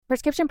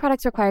Prescription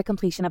products require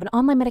completion of an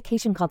online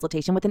medication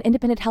consultation with an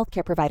independent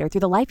healthcare provider through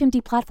the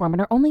LifeMD platform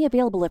and are only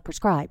available if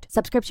prescribed.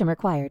 Subscription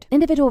required.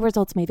 Individual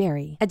results may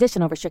vary.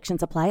 Additional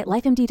restrictions apply at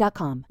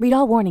lifemd.com. Read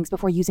all warnings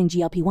before using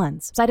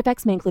GLP-1s. Side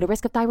effects may include a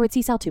risk of thyroid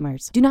C-cell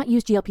tumors. Do not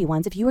use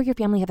GLP-1s if you or your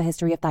family have a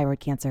history of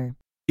thyroid cancer.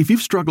 If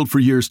you've struggled for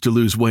years to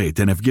lose weight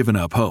and have given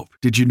up hope,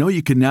 did you know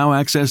you can now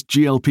access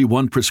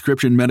GLP-1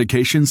 prescription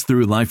medications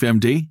through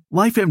LifeMD?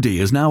 LifeMD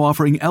is now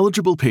offering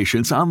eligible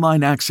patients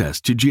online access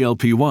to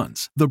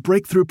GLP-1s, the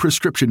breakthrough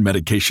prescription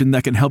medication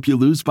that can help you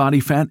lose body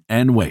fat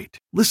and weight.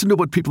 Listen to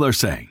what people are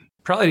saying.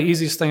 Probably the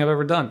easiest thing I've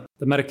ever done.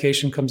 The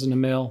medication comes in the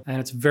mail, and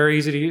it's very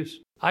easy to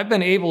use. I've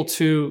been able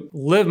to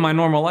live my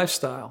normal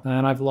lifestyle,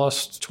 and I've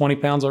lost 20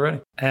 pounds already,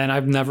 and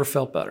I've never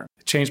felt better.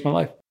 It changed my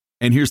life.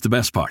 And here's the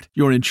best part.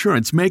 Your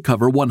insurance may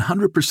cover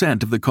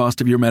 100% of the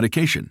cost of your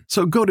medication.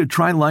 So go to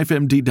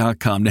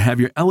TryLifeMD.com to have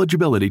your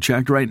eligibility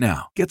checked right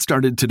now. Get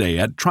started today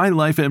at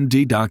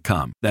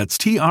TryLifeMD.com. That's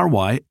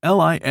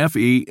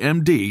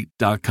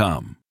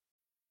TryLifeMD.com.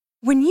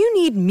 When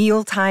you need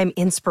mealtime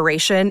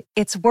inspiration,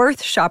 it's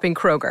worth shopping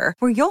Kroger,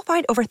 where you'll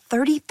find over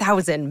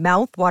 30,000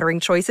 mouth-watering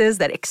choices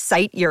that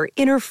excite your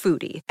inner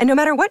foodie. And no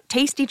matter what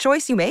tasty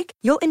choice you make,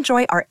 you'll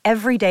enjoy our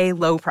everyday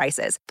low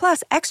prices,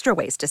 plus extra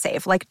ways to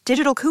save, like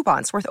digital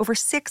coupons worth over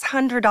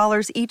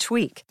 $600 each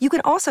week. You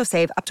can also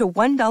save up to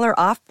 $1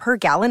 off per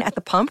gallon at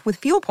the pump with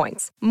fuel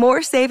points.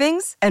 More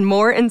savings and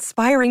more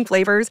inspiring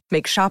flavors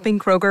make shopping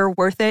Kroger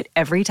worth it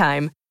every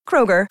time.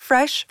 Kroger,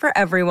 fresh for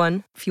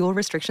everyone. Fuel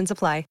restrictions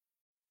apply.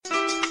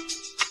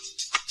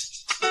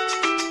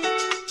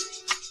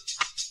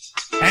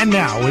 And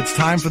now it's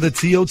time for the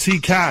TOT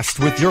Cast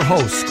with your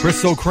hosts,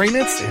 Chris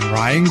O'Kranitz and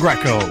Ryan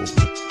Greco.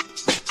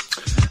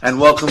 And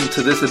welcome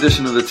to this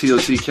edition of the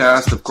TOT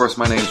Cast. Of course,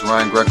 my name is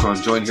Ryan Greco.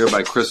 I'm joined here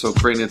by Chris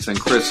O'Kranitz. And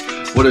Chris,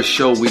 what a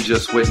show we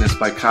just witnessed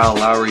by Kyle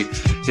Lowry.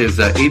 His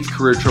 8th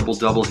career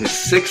triple-double, his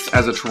 6th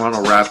as a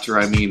Toronto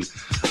Raptor. I mean,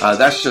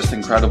 that's just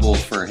incredible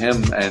for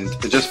him and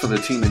just for the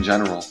team in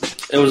general.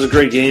 It was a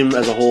great game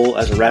as a whole.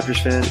 As a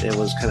Raptors fan, it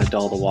was kind of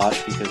dull to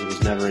watch because it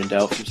was never in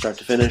doubt from start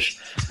to finish.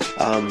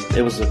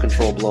 It was a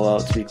control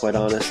blowout, to be quite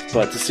honest.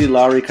 But to see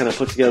Lowry kind of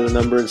put together the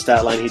number and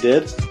stat line he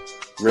did,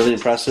 really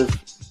impressive.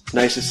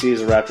 Nice to see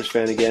as a Raptors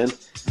fan again.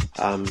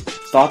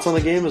 Thoughts on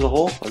the game as a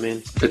whole? I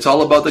mean, it's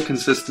all about the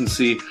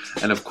consistency,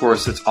 and of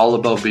course, it's all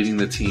about beating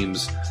the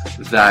teams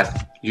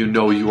that you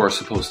know you are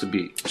supposed to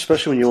beat.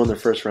 Especially when you won their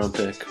first round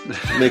pick.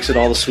 It makes it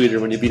all the sweeter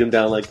when you beat them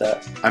down like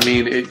that. I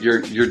mean,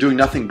 you're doing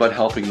nothing but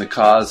helping the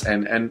cause,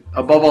 and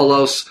above all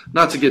else,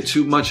 not to get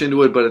too much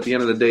into it, but at the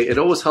end of the day, it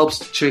always helps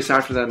to chase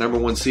after that number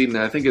one seed, and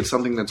I think it's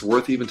something that's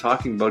worth even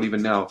talking about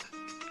even now,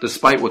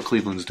 despite what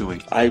Cleveland's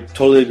doing. I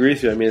totally agree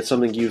with you. I mean, it's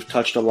something you've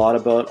touched a lot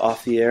about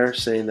off the air,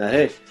 saying that,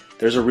 hey,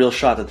 there's a real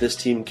shot that this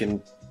team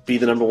can be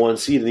the number one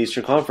seed in the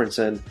Eastern Conference,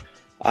 and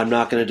I'm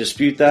not going to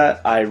dispute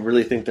that. I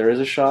really think there is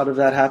a shot of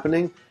that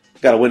happening.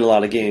 Got to win a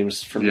lot of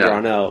games from here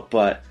on out,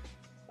 but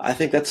I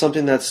think that's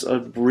something that's a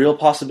real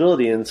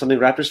possibility and something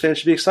Raptors fans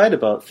should be excited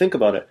about. Think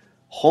about it.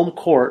 Home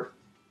court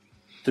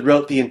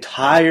throughout the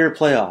entire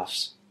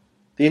playoffs.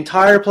 The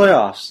entire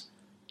playoffs.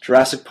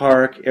 Jurassic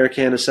Park, Air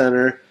Canada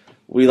Center.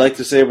 We like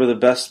to say we're the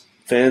best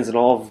fans in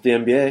all of the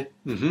NBA.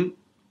 Mm-hmm.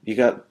 You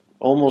got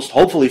almost,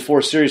 hopefully,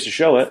 4 series to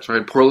show it. That's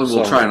right. Portland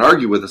will try and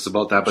argue with us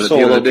about that, but at so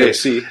the end of the day,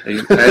 OKC.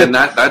 and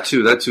that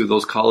too,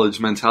 those college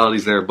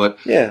mentalities there. But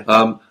yeah.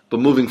 But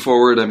moving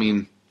forward, I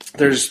mean,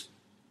 there's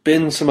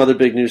been some other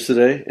big news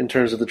today in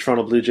terms of the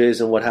Toronto Blue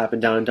Jays and what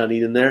happened down in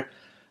Dunedin there.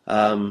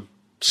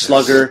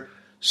 Slugger,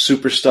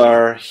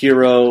 superstar,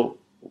 hero,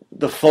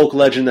 the folk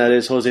legend that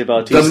is Jose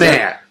Bautista. The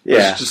man. Yeah.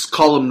 Let's just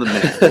call him the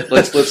man.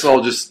 Let's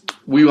all just,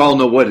 we all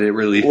know what it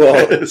really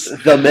is.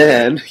 The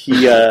man,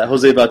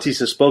 Jose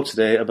Bautista spoke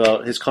today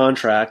about his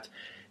contract,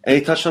 and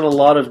he touched on a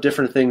lot of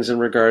different things in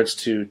regards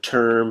to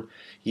term,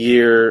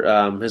 year,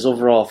 his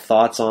overall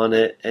thoughts on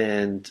it,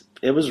 and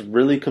it was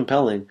really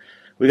compelling.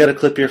 We got a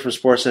clip here from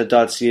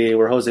Sportsnet.ca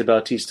where Jose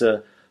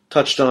Bautista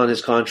touched on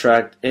his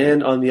contract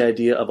and on the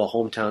idea of a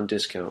hometown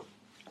discount.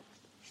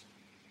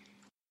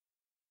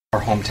 Or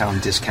hometown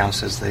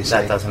discounts, as they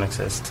say. That doesn't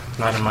exist.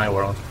 Not in my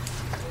world.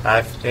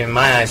 In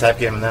my eyes, I've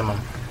given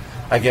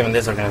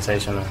this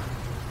organization a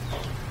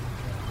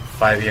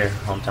 5-year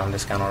hometown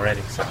discount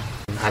already. So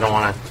I don't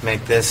want to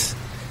make this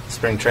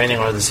spring training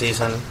or the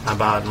season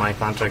about my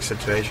contract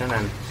situation,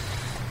 and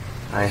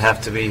I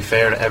have to be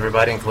fair to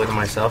everybody, including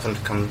myself, and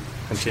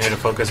continue to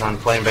focus on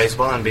playing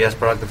baseball and be as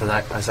productive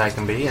as I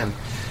can be. And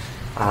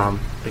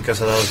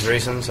because of those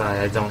reasons,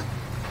 I'm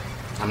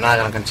not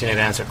going to continue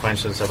to answer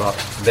questions about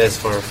this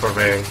for a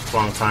very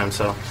long time.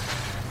 So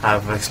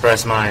I've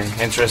expressed my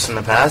interest in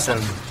the past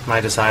and my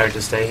desire to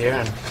stay here,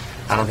 and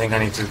I don't think I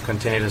need to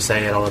continue to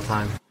say it all the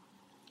time.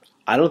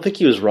 I don't think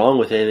he was wrong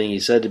with anything he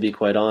said, to be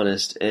quite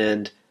honest.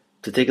 And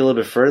to take a little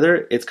bit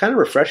further, it's kind of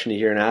refreshing to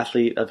hear an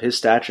athlete of his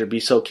stature be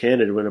so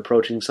candid when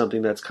approaching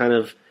something that's kind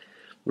of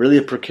really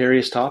a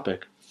precarious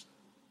topic.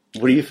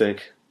 What do you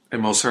think? It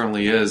most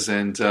certainly is,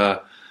 and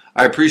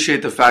I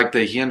appreciate the fact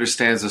that he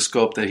understands the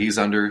scope that he's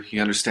under. He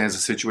understands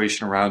the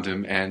situation around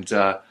him, and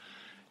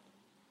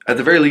at at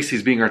the very least,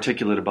 he's being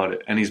articulate about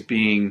it, and he's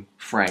being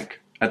frank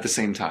at the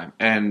same time.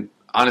 And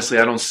honestly,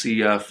 I don't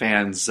see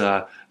fans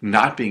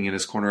not being in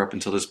his corner up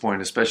until this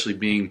point, especially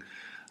being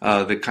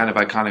the kind of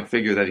iconic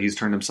figure that he's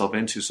turned himself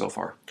into so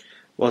far.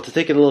 Well, to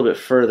take it a little bit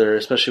further,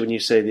 especially when you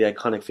say the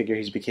iconic figure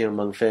he's became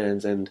among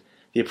fans and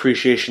the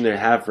appreciation they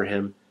have for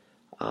him,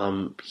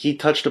 he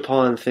touched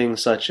upon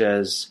things such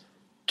as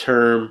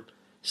term,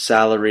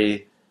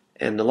 salary,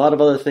 and a lot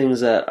of other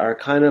things that are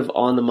kind of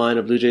on the mind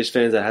of Blue Jays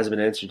fans that hasn't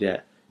been answered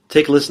yet.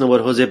 Take a listen to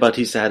what Jose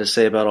Bautista had to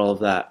say about all of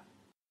that.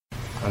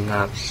 I'm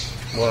not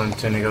willing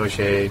to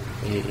negotiate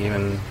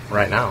even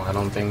right now. I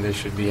don't think there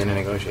should be any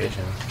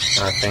negotiation.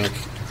 I think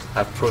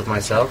I've proved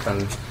myself,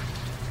 and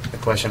the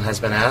question has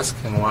been asked,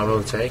 and what will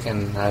it take,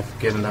 and I've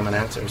given them an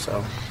answer,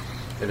 so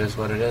it is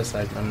what it is.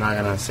 I'm not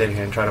going to sit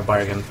here and try to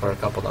bargain for a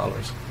couple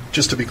dollars.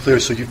 Just to be clear,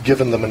 so you've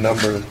given them a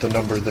number, the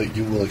number that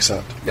you will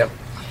accept? Yep.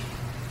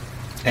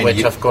 And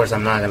which, of course,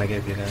 I'm not going to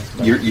give you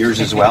guys.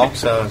 Yours as well?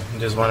 So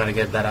just wanted to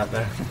get that out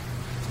there.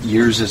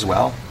 Yours as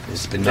well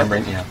is the number?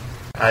 Yep. Yeah.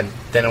 I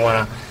didn't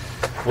want to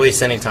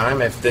waste any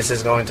time. If this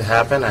is going to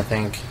happen, I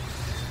think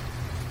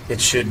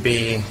it should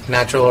be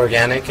natural,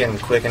 organic,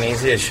 and quick and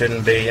easy. It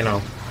shouldn't be,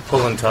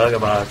 pull and tug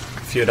about a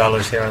few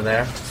dollars here or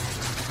there.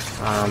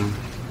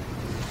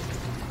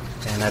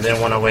 And I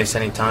didn't want to waste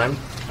any time.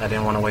 I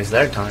didn't want to waste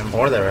their time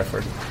or their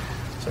effort.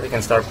 So they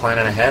can start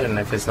planning ahead, and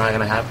if it's not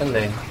going to happen,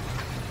 they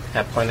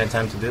have plenty of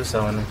time to do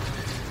so. And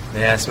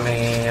they asked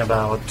me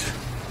about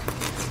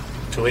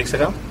 2 weeks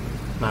ago,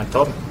 and I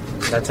told them,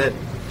 that's it.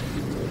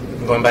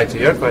 Going back to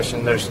your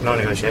question, there's no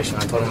negotiation.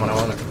 I told them what I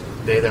wanted.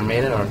 They either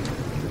made it or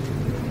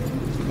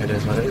it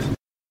is what it is.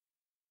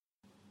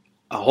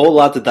 A whole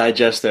lot to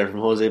digest there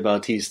from Jose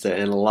Bautista,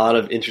 and a lot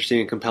of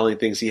interesting and compelling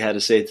things he had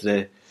to say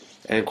today.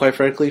 And quite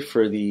frankly,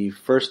 for the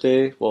first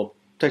day, well,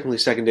 technically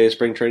second day of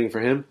spring training for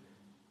him,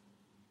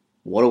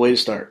 what a way to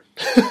start.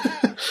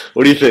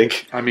 What do you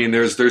think? I mean,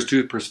 there's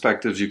two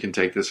perspectives you can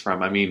take this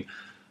from. I mean,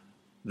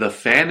 the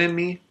fan in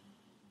me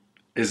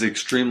is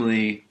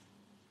extremely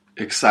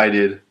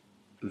excited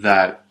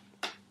that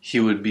he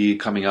would be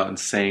coming out and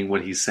saying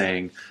what he's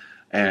saying,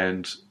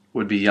 and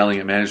would be yelling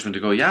at management to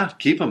go, yeah,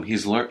 keep him.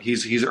 He's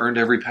earned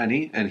every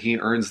penny, and he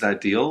earns that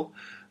deal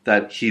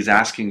that he's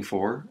asking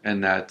for,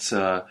 and that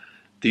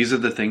these are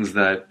the things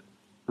that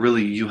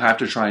really you have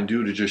to try and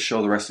do to just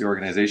show the rest of the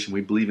organization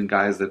we believe in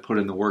guys that put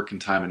in the work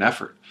and time and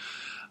effort.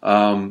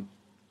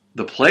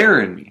 The player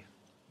in me,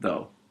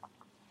 though,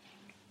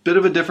 bit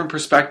of a different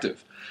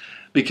perspective,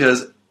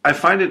 because I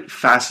find it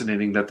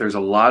fascinating that there's a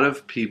lot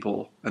of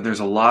people and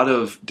there's a lot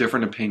of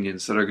different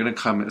opinions that are going to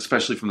come,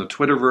 especially from the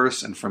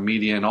Twitterverse and from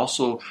media, and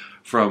also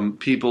from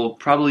people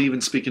probably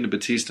even speaking to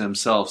Bautista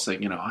himself,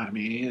 saying,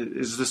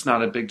 is this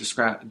not a big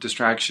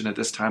distraction at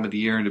this time of the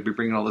year, and to be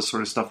bringing all this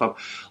sort of stuff up?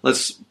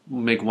 Let's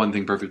make one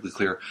thing perfectly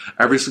clear.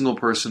 Every single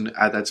person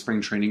at that spring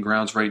training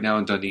grounds right now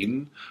in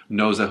Dunedin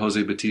knows that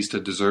Jose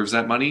Bautista deserves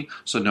that money,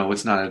 so no,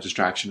 it's not a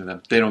distraction to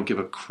them. They don't give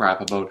a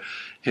crap about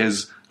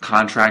his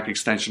contract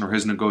extension or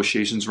his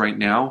negotiations right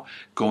now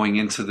going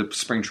into the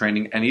spring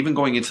training and even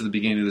going into the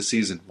beginning of the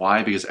season.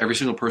 Why? Because every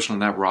single person on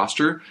that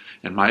roster,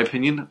 in my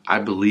opinion, I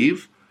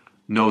believe,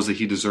 knows that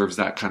he deserves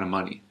that kind of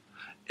money.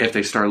 If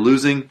they start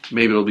losing,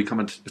 maybe it'll become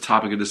a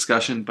topic of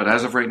discussion, but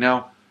as of right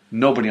now,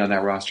 nobody on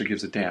that roster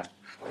gives a damn.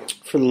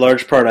 For the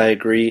large part, I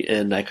agree,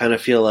 and I kind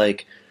of feel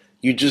like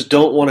you just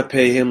don't want to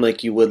pay him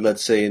like you would,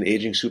 let's say, an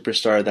aging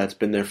superstar that's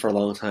been there for a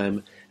long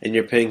time, and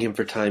you're paying him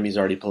for time he's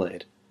already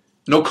played.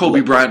 No Kobe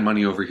Bryant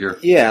money over here.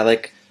 Yeah,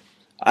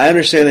 I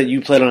understand that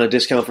you played on a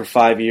discount for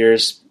 5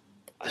 years.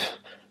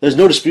 There's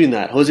no disputing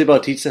that. Jose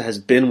Bautista has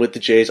been with the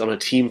Jays on a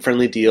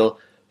team-friendly deal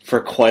for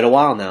quite a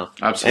while now.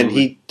 Absolutely. And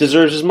he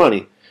deserves his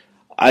money.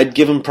 I'd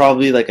give him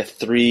probably like a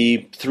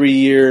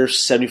three-year,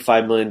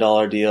 $75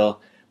 million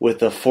deal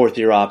with a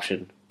fourth-year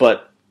option.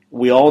 But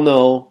we all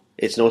know,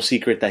 it's no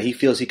secret, that he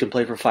feels he can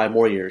play for 5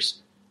 more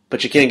years.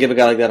 But you can't give a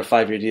guy like that a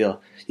 5-year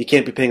deal. You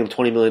can't be paying him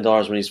 $20 million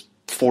when he's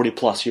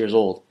 40-plus years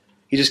old.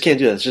 You just can't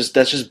do that.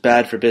 That's just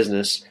bad for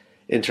business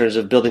in terms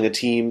of building a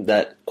team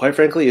that, quite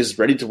frankly, is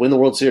ready to win the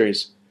World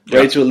Series,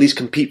 ready to at least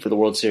compete for the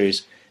World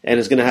Series, and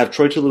is going to have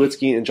Troy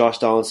Tulowitzki and Josh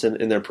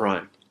Donaldson in their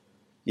prime.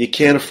 You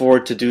can't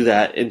afford to do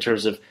that in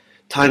terms of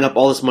tying up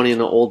all this money in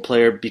an old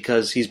player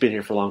because he's been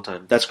here for a long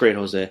time. That's great,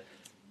 Jose.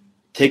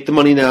 Take the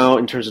money now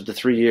in terms of the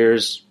 3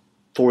 years,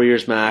 4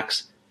 years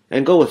max,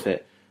 and go with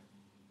it.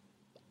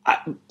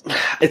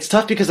 It's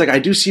tough because I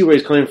do see where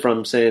he's coming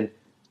from, saying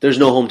there's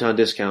no hometown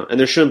discount, and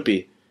there shouldn't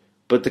be.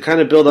 But to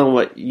kind of build on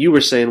what you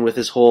were saying with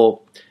this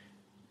whole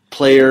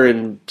player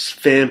and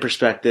fan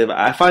perspective,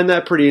 I find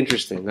that pretty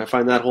interesting. I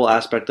find that whole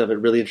aspect of it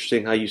really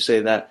interesting, how you say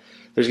that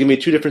there's going to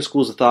be two different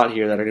schools of thought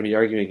here that are going to be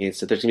arguing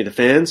against it. There's going to be the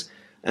fans,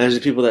 and there's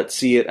the people that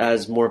see it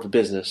as more of a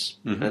business.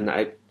 Mm-hmm.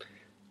 And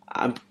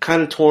I'm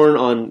kind of torn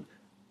on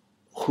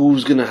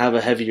who's going to have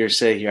a heavier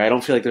say here. I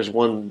don't feel like there's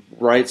one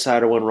right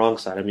side or one wrong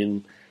side. I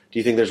mean, do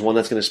you think there's one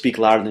that's going to speak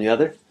louder than the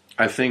other?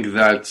 I think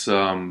that,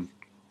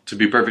 to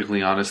be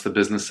perfectly honest, the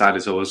business side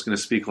is always going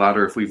to speak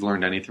louder if we've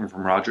learned anything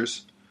from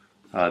Rogers.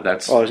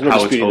 That's how it's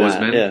always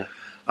been. Yeah.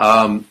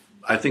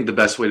 I think the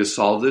best way to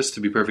solve this, to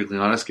be perfectly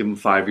honest, give him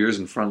 5 years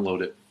and front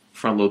load it.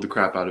 Front load the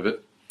crap out of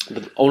it.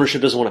 But the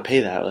ownership doesn't want to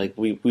pay that. Like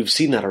we've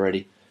seen that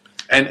already.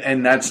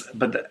 And that's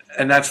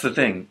the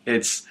thing.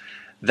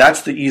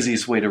 That's the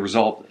easiest way to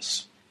resolve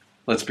this.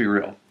 Let's be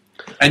real.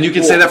 And you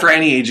can say that for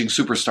any aging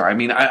superstar. I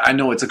mean, I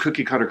know it's a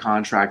cookie cutter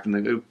contract and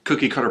the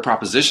cookie cutter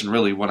proposition,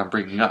 really, what I'm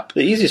bringing up.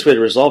 The easiest way to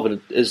resolve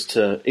it is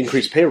to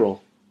increase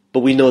payroll. But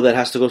we know that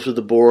has to go through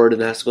the board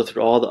and it has to go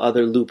through all the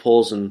other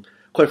loopholes and,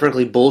 quite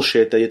frankly,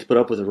 bullshit that you have to put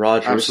up with the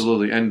Rodgers.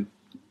 Absolutely. And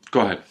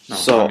go ahead. No,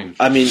 so,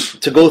 I mean,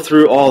 to go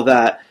through all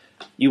that,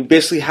 you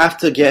basically have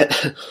to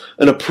get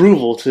an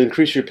approval to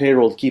increase your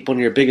payroll to keep one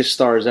of your biggest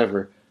stars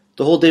ever.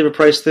 The whole David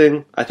Price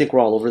thing, I think we're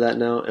all over that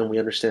now, and we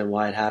understand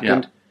why it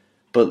happened. Yeah.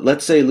 But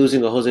let's say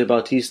losing a Jose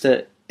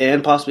Bautista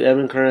and possibly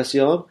Evan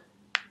Encarnacion,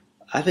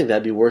 I think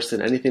that'd be worse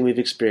than anything we've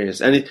experienced.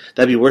 That'd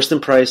be worse than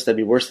Price. That'd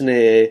be worse than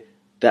AA.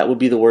 That would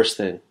be the worst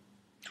thing.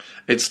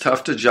 It's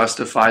tough to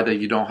justify that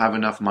you don't have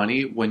enough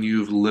money when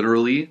you've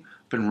literally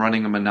been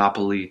running a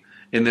monopoly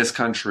in this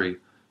country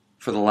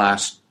for the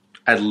last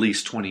at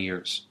least 20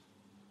 years.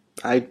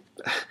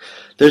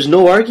 There's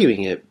no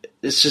arguing it.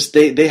 It's just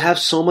they have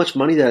so much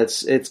money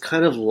that it's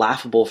kind of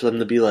laughable for them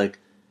to be like,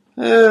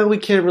 we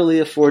can't really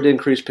afford to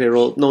increase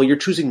payroll. No, you're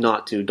choosing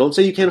not to. Don't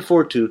say you can't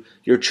afford to.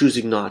 You're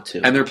choosing not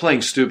to. And they're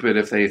playing stupid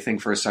if they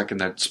think for a second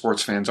that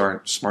sports fans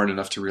aren't smart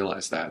enough to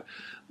realize that.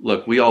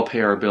 Look, we all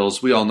pay our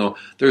bills. We all know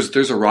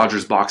there's a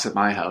Rogers box at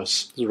my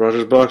house. There's a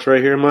Rogers box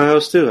right here in my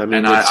house too. I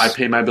mean, and I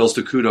pay my bills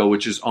to Kudo,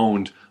 which is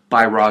owned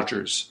by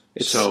Rogers.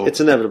 It's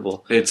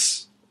inevitable.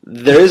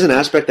 There is an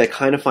aspect that I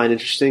kind of find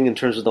interesting in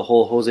terms of the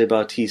whole Jose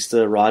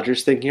Bautista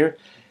Rogers thing here,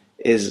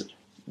 is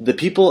the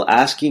people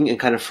asking and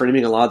kind of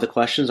framing a lot of the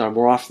questions are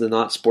more often than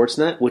not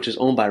Sportsnet, which is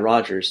owned by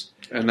Rogers.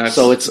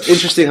 So it's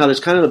interesting how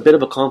there's kind of a bit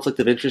of a conflict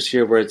of interest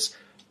here where it's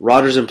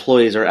Rogers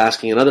employees are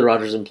asking another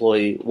Rogers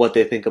employee what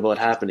they think about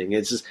happening.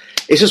 It's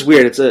just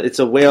weird. It's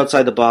a way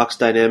outside the box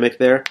dynamic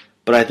there,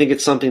 but I think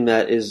it's something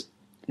that is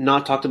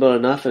not talked about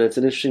enough, and it's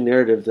an interesting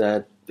narrative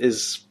that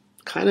is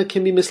kind of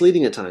can be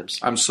misleading at times.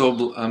 I'm so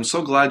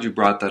glad you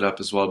brought that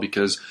up as well,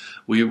 because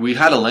we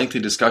had a lengthy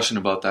discussion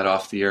about that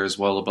off the air as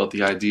well, about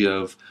the idea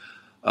of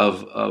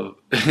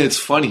it's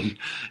funny,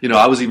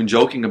 I was even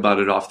joking about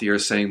it off the air,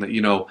 saying that,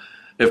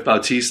 if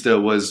Bautista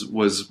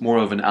was more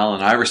of an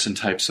Allen Iverson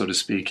type, so to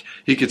speak,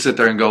 he could sit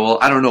there and go, well,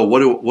 I don't know, what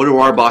do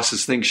our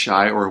bosses think,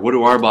 Shai, or what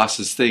do our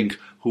bosses think,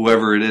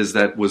 whoever it is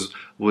that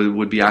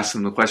would be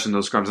asking the question in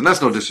those scrums. And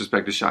that's no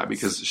disrespect to Shai,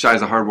 because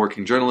Shai's a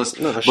hardworking journalist.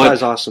 No,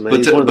 Shai's awesome, man.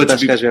 He's one of the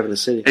best guys we have in the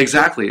city.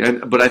 Exactly.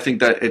 But I think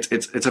that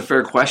it's a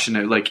fair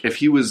question. Like, if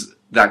he was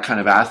that kind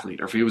of athlete,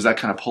 or if he was that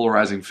kind of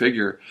polarizing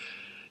figure,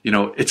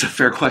 it's a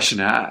fair question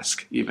to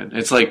ask, even.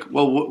 It's like,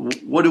 well,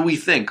 what do we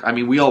think? I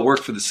mean, we all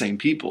work for the same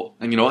people.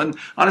 And, and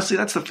honestly,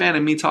 that's the fan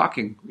in me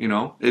talking,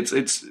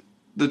 It's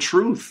the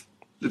truth.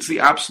 It's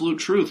the absolute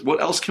truth.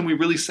 What else can we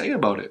really say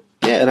about it?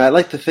 Yeah, and I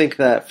like to think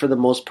that, for the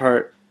most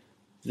part,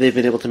 they've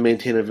been able to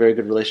maintain a very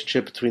good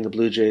relationship between the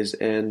Blue Jays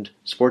and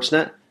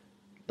Sportsnet.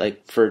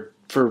 Like, for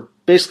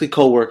basically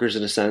co-workers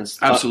in a sense.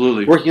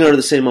 Absolutely. Working under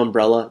the same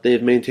umbrella,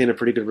 they've maintained a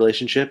pretty good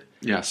relationship.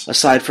 Yes.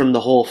 Aside from the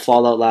whole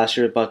fallout last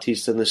year with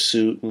Bautista in the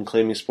suit and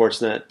claiming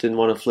Sportsnet didn't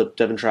want to flip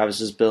Devin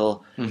Travis's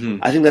bill,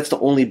 I think that's the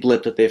only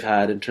blip that they've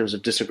had in terms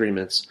of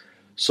disagreements.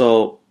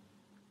 So,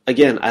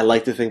 again, I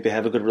like to think they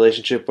have a good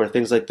relationship where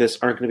things like this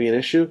aren't going to be an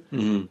issue.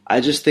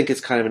 I just think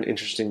it's kind of an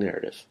interesting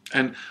narrative.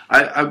 And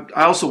I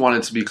also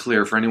wanted to be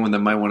clear for anyone that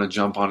might want to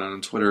jump on it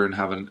on Twitter and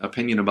have an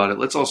opinion about it.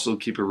 Let's also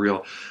keep it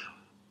real.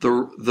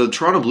 The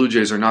Toronto Blue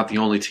Jays are not the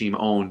only team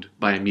owned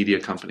by a media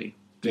company.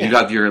 Yeah. You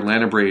got your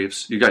Atlanta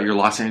Braves. You got your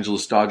Los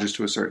Angeles Dodgers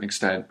to a certain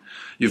extent.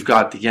 You've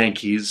got the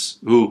Yankees,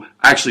 who,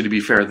 actually, to be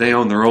fair, they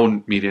own their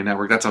own media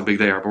network. That's how big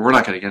they are, but we're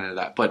not going to get into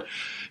that. But,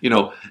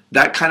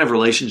 that kind of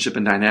relationship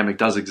and dynamic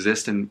does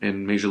exist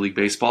in Major League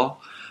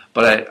Baseball.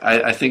 But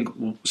I think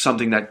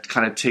something that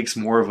kind of takes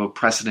more of a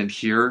precedent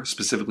here,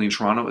 specifically in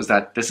Toronto, is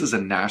that this is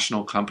a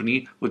national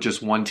company with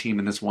just one team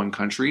in this one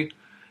country.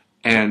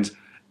 And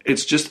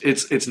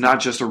it's not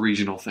just a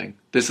regional thing.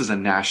 This is a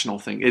national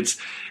thing.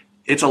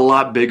 It's a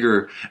lot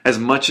bigger, as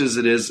much as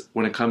it is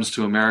when it comes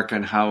to America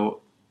and how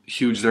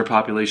huge their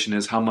population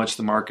is, how much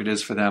the market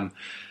is for them.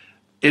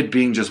 It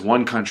being just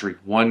one country,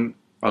 one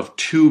of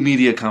two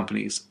media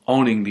companies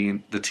owning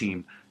the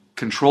team,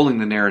 controlling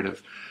the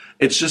narrative.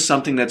 It's just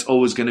something that's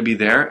always going to be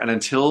there. And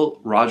until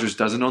Rogers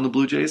doesn't own the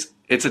Blue Jays,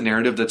 it's a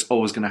narrative that's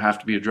always going to have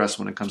to be addressed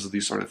when it comes to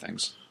these sort of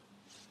things.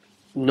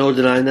 No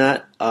denying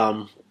that.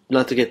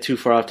 Not to get too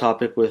far off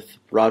topic with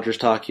Rogers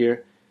talk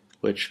here,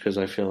 because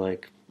I feel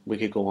like we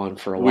could go on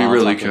for a while. We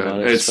really could. About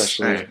it,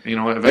 especially,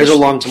 there's a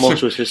long,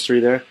 tumultuous history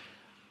there.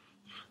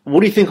 What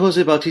do you think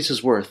Jose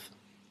Bautista's worth?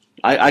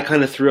 I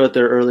kind of threw out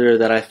there earlier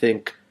that I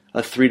think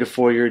a 3 to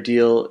 4 year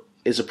deal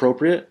is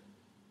appropriate.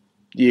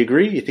 Do you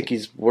agree? You think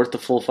he's worth the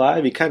full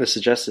 5? He kind of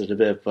suggested it a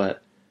bit,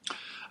 but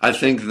I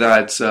think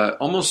that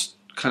almost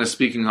kind of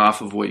speaking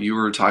off of what you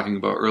were talking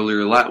about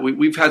earlier,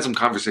 we've had some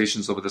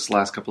conversations over this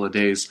last couple of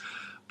days,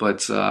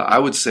 but I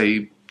would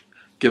say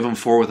give him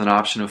 4 with an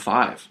option of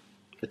 5.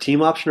 A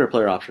team option or a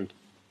player option?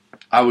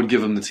 I would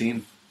give him the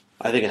team.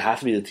 I think it has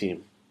to be the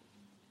team.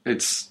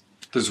 There's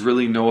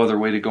really no other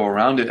way to go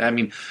around it. I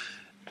mean,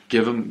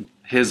 give him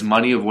his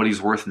money of what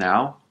he's worth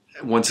now.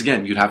 Once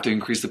again, you'd have to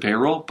increase the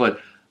payroll, but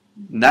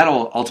that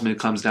all ultimately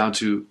comes down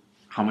to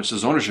how much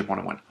does ownership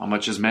want to win? How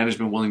much is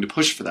management willing to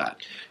push for that?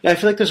 Yeah, I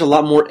feel like there's a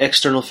lot more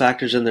external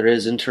factors than there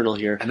is internal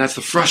here. And that's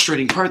the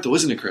frustrating part, though,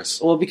 isn't it,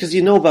 Chris? Well, because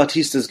you know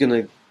Bautista's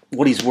going to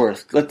what he's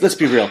worth. Let's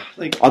be real.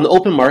 On the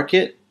open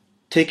market,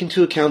 take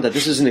into account that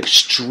this is an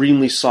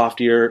extremely soft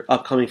year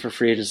upcoming for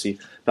free agency.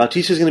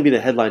 Bautista's going to be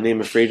the headline name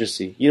of free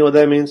agency. You know what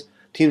that means?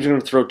 Teams are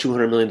going to throw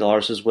 $200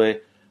 million his way.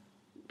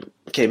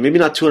 Okay, maybe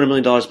not $200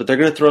 million, but they're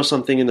going to throw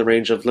something in the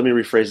range of, let me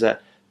rephrase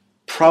that,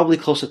 probably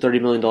close to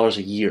 $30 million a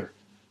year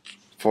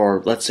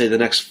for, let's say, the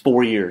next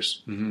 4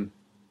 years. Mm-hmm.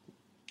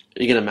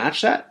 Are you going to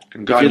match that?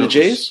 And if you're the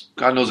Jays?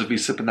 God knows if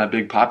he's sipping that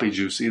big poppy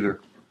juice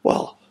either.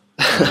 Well...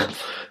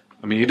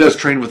 I mean, he does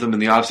train with them in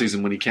the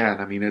offseason when he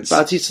can. I mean, it's...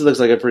 Bautista looks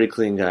like a pretty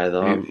clean guy,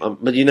 though.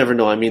 But you never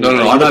know. I mean, no,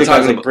 I'm not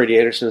talking like about Brady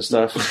Anderson and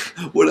stuff.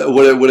 what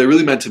I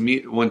really meant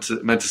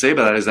to say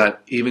about that is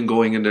that even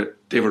going into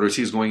David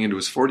Ortiz going into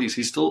his 40s,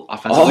 he's still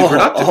offensively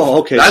productive. Oh,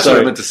 okay. That's what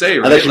I meant to say,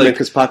 right? I thought you meant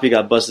because Poppy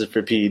got busted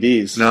for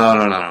PEDs.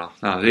 No.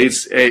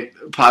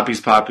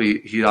 Poppy's Poppy.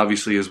 He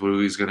obviously is what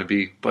he's going to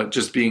be. But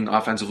just being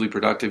offensively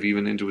productive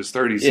even into his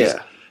 30s,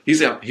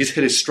 he's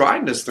hit his stride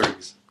in his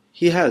 30s.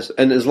 He has.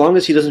 And as long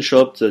as he doesn't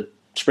show up to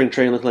spring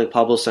training looking like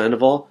Pablo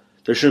Sandoval,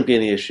 there shouldn't be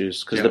any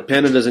issues because the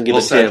Panda doesn't give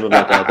a damn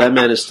about that. That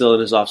man is still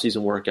in his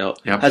off-season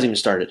workout. Yep. Hasn't even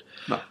started.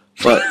 No.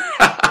 But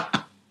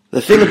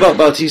the thing about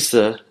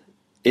Bautista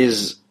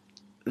is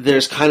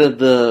there's kind of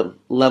the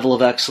level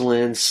of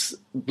excellence,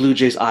 Blue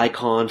Jays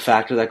icon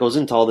factor that goes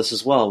into all this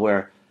as well,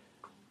 where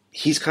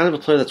he's kind of a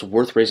player that's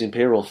worth raising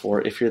payroll for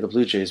if you're the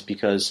Blue Jays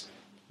because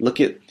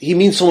he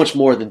means so much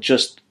more than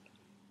just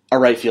a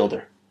right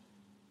fielder.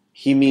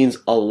 He means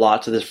a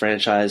lot to this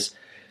franchise.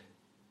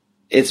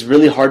 It's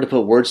really hard to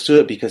put words to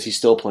it because he's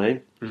still playing.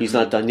 Mm-hmm. He's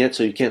not done yet,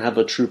 so you can't have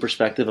a true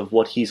perspective of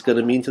what he's going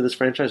to mean to this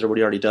franchise or what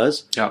he already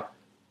does. Yeah.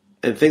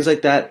 And things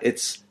like that,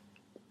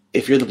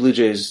 if you're the Blue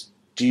Jays,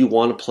 do you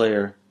want a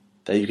player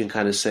that you can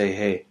kind of say,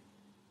 hey,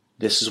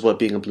 this is what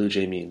being a Blue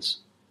Jay means.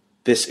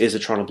 This is a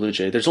Toronto Blue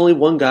Jay. There's only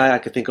one guy I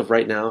could think of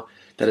right now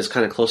that is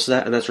kind of close to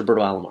that, and that's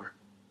Roberto Alomar.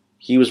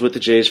 He was with the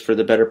Jays for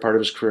the better part of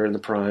his career in the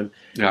prime.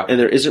 Yeah. And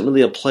there isn't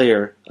really a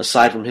player,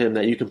 aside from him,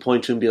 that you can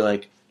point to and be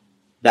like,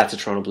 that's a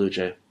Toronto Blue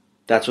Jay.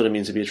 That's what it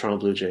means to be a Toronto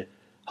Blue Jay.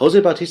 Jose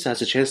Bautista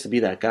has a chance to be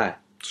that guy.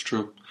 It's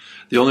true.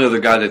 The only other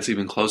guy that's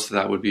even close to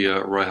that would be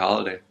Roy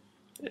Halladay.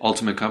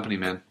 Ultimate Company,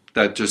 man.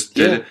 That just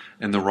did it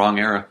in the wrong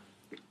era.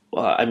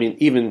 Well, I mean,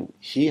 even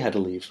he had to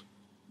leave.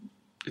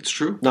 It's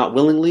true. Not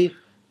willingly,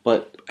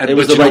 but it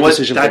was the right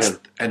decision for him.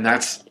 And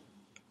that's,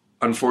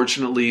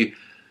 unfortunately,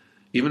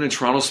 even in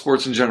Toronto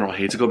sports in general, I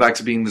hate to go back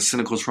to being the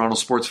cynical Toronto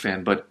sports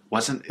fan, but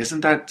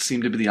isn't that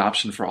seem to be the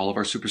option for all of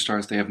our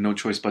superstars? They have no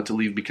choice but to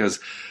leave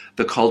because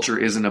the culture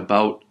isn't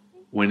about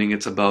winning,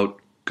 it's about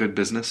good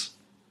business.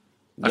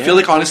 Yeah. I feel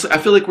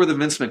like we're the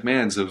Vince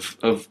McMahons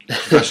of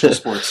professional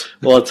sports.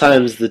 Well, at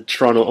times the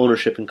Toronto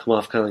ownership can come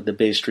off kind of like the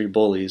Bay Street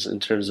Bullies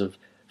in terms of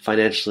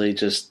financially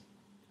just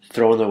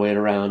throwing their weight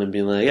around and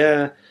being like,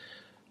 yeah,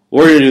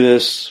 we're going to do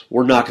this,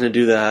 we're not going to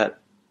do that.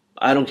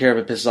 I don't care if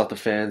it pisses off the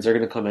fans. They're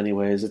going to come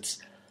anyways.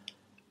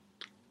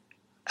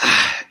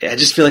 I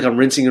just feel like I'm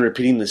rinsing and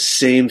repeating the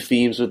same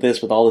themes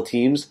with all the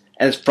teams,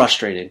 and it's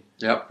frustrating.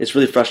 Yep. It's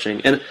really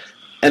frustrating. And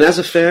as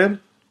a fan,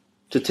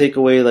 to take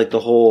away like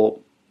the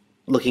whole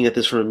looking at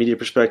this from a media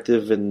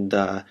perspective and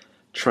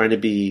trying to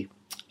be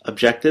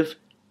objective,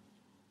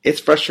 it's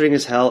frustrating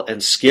as hell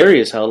and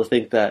scary as hell to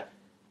think that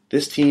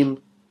this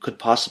team could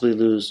possibly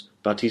lose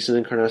Bautista and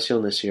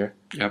Encarnacion this year.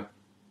 Yep.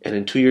 And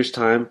in 2 years'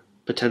 time,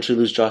 potentially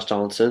lose Josh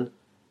Donaldson.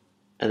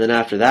 And then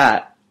after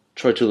that,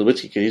 Troy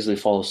Tulowitzki could easily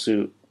follow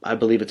suit. I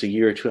believe it's a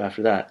year or two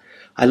after that.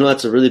 I know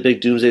that's a really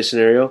big doomsday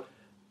scenario,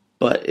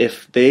 but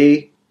if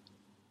they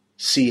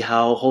see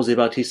how Jose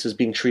Bautista is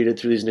being treated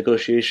through these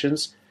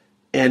negotiations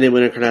and in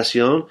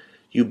Encarnacion,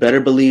 you better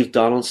believe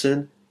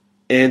Donaldson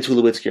and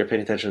Tulowitzki are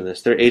paying attention to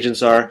this. Their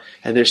agents are,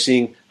 and they're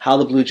seeing how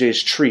the Blue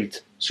Jays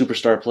treat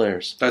superstar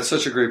players. That's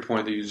such a great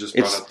point that you just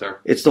brought up there.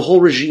 It's the whole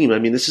regime. I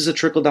mean, this is a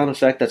trickle-down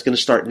effect that's going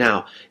to start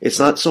now. It's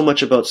not so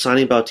much about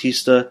signing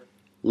Bautista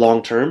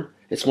long-term.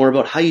 It's more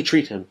about how you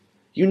treat him.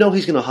 You know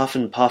he's going to huff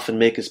and puff and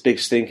make his big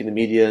stink in the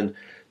media and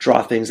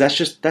draw things. That's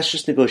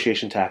just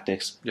negotiation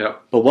tactics. Yeah.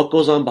 But what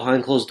goes on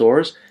behind closed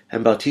doors,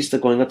 and Bautista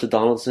going up to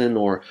Donaldson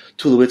or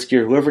Tulowitzki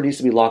or whoever needs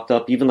to be locked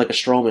up, even like a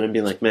Stroman, and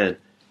being like, man,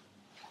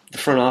 the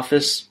front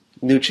office,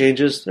 new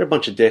changes, they're a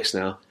bunch of dicks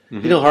now.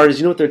 Mm-hmm. You know how hard it is,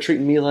 you know what they're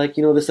treating me like,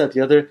 you know this, that, the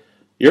other.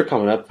 You're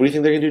coming up. What do you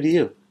think they're going to do to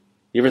you?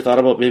 You ever thought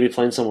about maybe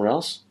playing somewhere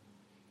else?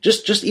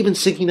 Just even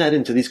sinking that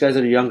into these guys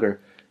that are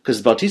younger,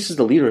 because Bautista's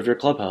the leader of your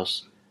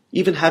clubhouse.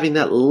 Even having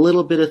that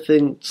little bit of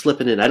thing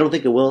slipping in. I don't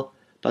think it will.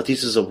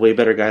 Bautista's a way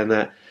better guy than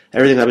that.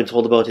 Everything I've been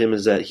told about him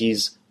is that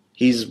he's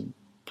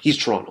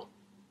Toronto.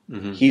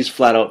 Mm-hmm. He's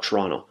flat out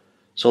Toronto.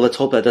 So let's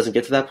hope that doesn't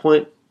get to that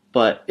point.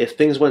 But if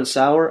things went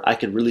sour, I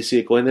could really see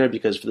it going there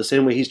because for the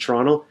same way he's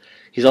Toronto,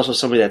 he's also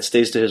somebody that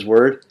stays to his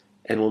word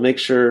and will make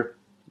sure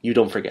you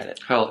don't forget it.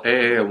 Hell,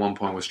 AA at one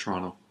point was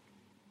Toronto.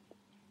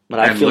 But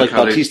I feel like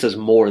Bautista's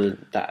more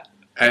than that.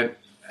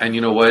 And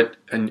you know what?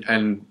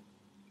 And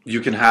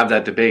you can have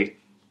that debate.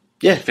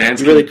 Yeah,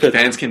 fans really could.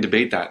 Fans can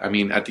debate that. I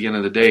mean, at the end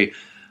of the day,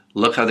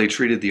 look how they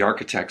treated the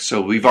architects.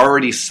 So we've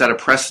already set a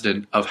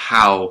precedent of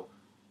how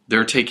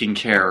they're taking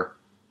care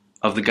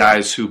of the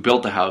guys who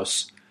built the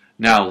house.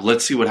 Now,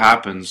 let's see what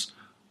happens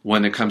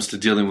when it comes to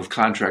dealing with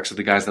contracts of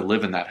the guys that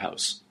live in that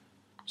house.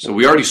 So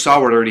we already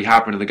saw what already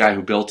happened to the guy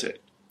who built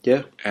it.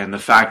 Yeah. And the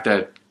fact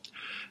that,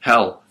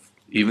 hell,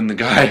 even the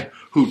guy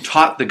who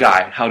taught the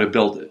guy how to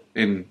build it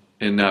in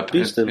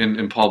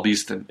Paul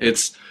Beeston,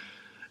 it's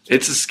a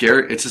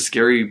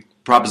scary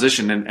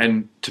proposition.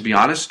 And to be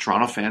honest,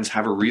 Toronto fans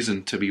have a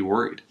reason to be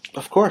worried.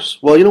 Of course.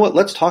 Well, you know what?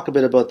 Let's talk a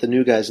bit about the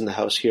new guys in the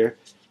house here.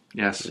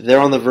 Yes. They're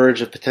on the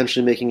verge of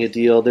potentially making a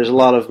deal. There's a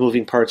lot of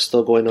moving parts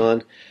still going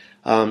on.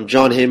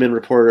 John Heyman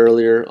reported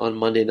earlier on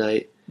Monday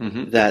night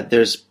that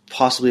there's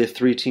possibly a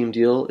 3-team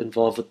deal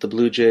involved with the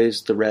Blue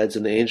Jays, the Reds,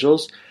 and the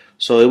Angels.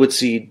 So it would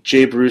see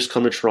Jay Bruce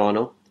come to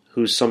Toronto,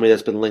 who's somebody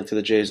that's been linked to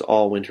the Jays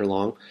all winter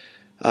long.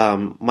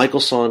 Michael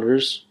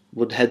Saunders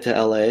would head to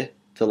LA,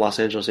 the Los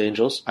Angeles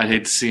Angels. I'd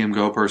hate to see him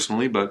go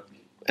personally, but...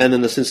 And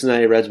then the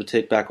Cincinnati Reds would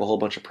take back a whole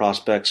bunch of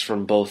prospects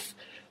from both,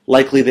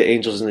 likely the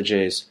Angels and the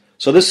Jays.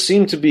 So this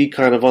seemed to be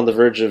kind of on the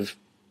verge of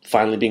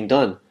finally being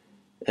done.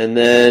 And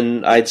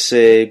then I'd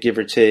say, give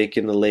or take,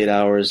 in the late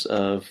hours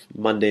of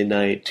Monday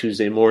night,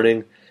 Tuesday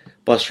morning,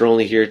 Buster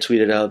Olney here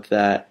tweeted out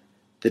that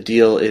the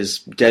deal is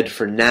dead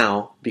for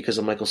now because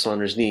of Michael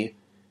Saunders' knee.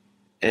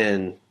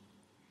 And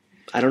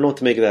I don't know what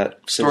to make of that.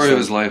 Story of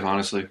his life,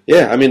 honestly.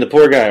 Yeah, I mean, the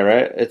poor guy,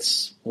 right?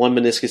 It's one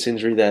meniscus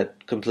injury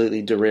that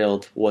completely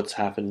derailed what's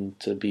happened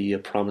to be a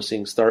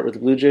promising start with the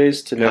Blue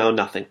Jays to now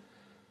nothing.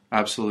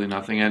 Absolutely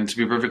nothing. And to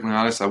be perfectly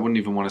honest, I wouldn't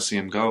even want to see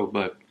him go,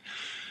 but,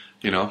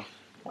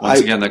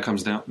 once again, that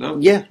comes down. No.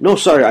 Yeah, no,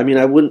 sorry. I mean,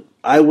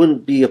 I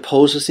wouldn't be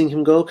opposed to seeing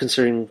him go,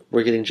 considering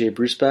we're getting Jay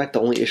Bruce back.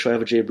 The only issue I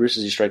have with Jay Bruce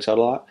is he strikes out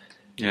a lot.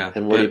 Yeah.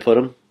 And where do you put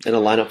him? In a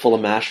lineup full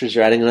of mashers,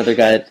 you're adding another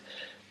guy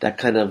that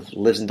kind of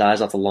lives and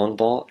dies off the long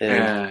ball.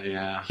 And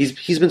yeah.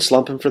 He's been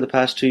slumping for the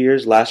past 2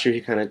 years. Last year he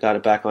kind of got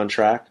it back on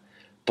track.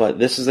 But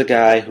this is a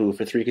guy who,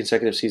 for 3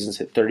 consecutive seasons,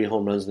 hit 30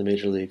 home runs in the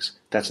major leagues.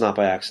 That's not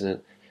by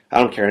accident. I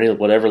don't care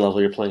whatever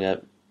level you're playing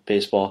at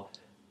baseball.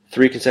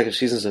 3 consecutive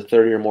seasons of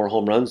 30 or more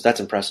home runs, that's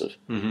impressive.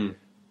 Mm-hmm.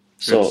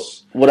 So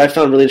what I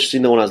found really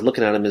interesting, though, when I was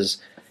looking at him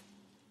is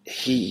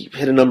he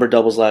hit a number of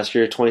doubles last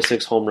year,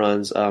 26 home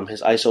runs.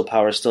 His ISO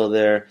power is still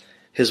there.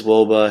 His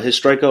WOBA. His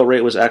strikeout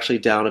rate was actually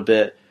down a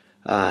bit.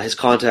 His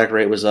contact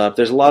rate was up.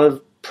 There's a lot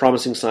of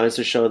promising signs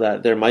to show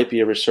that there might be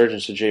a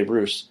resurgence to Jay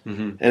Bruce.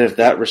 Mm-hmm. And if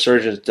that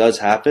resurgence does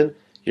happen,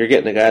 you're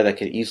getting a guy that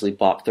can easily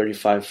bop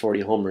 35,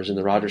 40 homers in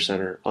the Rogers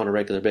Center on a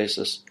regular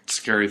basis.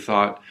 Scary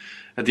thought.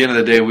 At the end of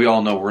the day, we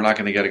all know we're not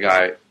going to get a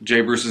guy.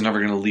 Jay Bruce is never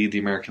going to lead the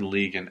American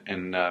League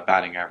in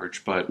batting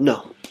average. But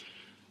no.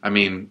 I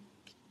mean,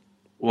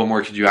 what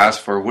more could you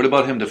ask for? What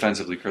about him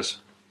defensively, Chris?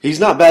 He's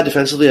not bad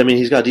defensively. I mean,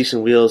 he's got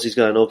decent wheels. He's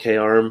got an okay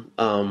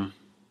arm.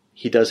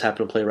 He does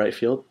happen to play right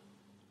field.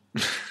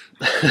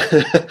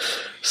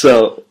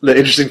 So the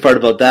interesting part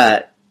about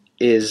that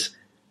is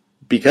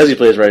because he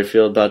plays right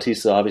field,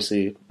 Bautista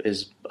obviously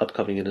is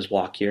upcoming in his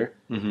walk year.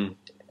 Mm-hmm.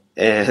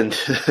 And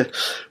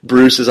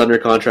Bruce is under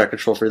contract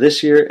control for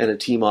this year and a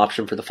team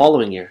option for the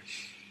following year.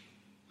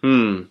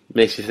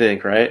 Makes you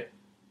think, right?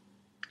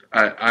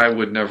 I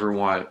would never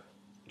want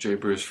Jay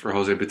Bruce for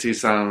Jose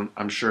Bautista.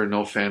 I'm sure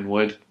no fan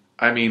would.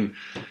 I mean,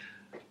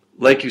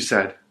 like you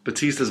said,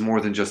 Bautista's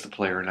more than just a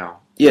player now.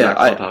 Yeah,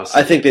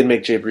 I think they'd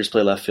make Jay Bruce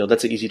play left field.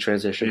 That's an easy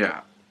transition.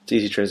 Yeah. It's an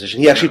easy transition.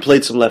 He actually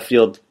played some left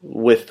field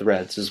with the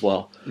Reds as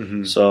well.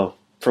 Mm-hmm. So,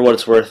 for what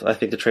it's worth, I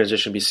think the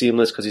transition would be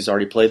seamless because he's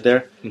already played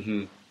there.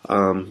 Mm-hmm.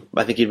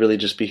 I think he'd really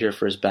just be here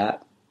for his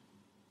bat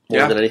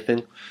more than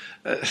anything.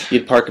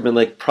 You'd park him in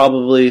like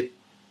probably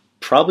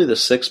the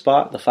 6th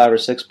spot, the 5 or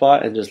 6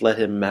 spot, and just let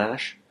him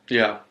mash.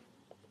 Yeah.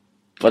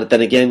 But then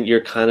again,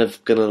 you're kind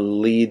of going to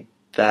lead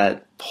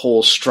that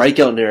whole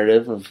strikeout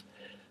narrative of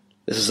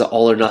this is an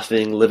all or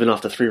nothing, living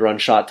off the 3-run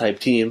shot type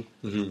team,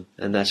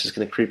 and that's just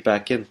going to creep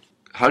back in.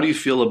 How do you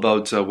feel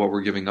about what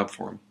we're giving up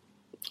for him?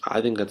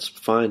 I think that's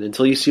fine.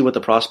 Until you see what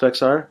the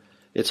prospects are,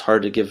 it's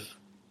hard to give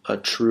a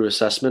true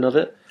assessment of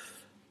it.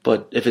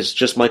 But if it's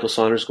just Michael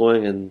Saunders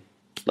going and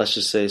let's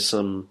just say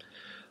some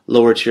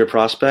lower tier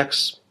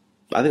prospects,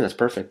 I think that's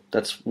perfect.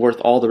 That's worth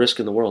all the risk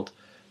in the world.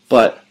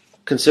 But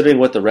considering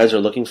what the Reds are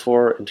looking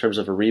for in terms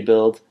of a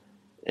rebuild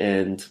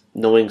and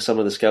knowing some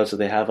of the scouts that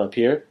they have up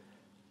here,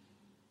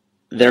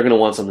 they're going to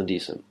want something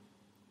decent.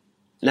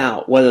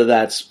 Now, whether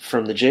that's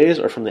from the Jays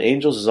or from the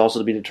Angels is also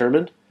to be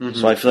determined. Mm-hmm.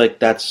 So I feel like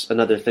that's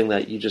another thing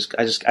that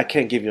I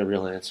can't give you a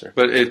real answer.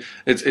 But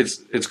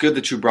it's good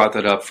that you brought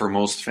that up for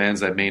most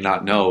fans that may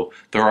not know.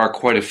 There are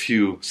quite a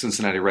few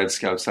Cincinnati Red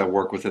Scouts that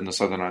work within the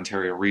Southern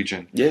Ontario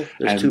region. Yeah,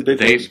 there's and 2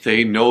 big ones.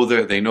 They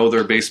know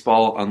their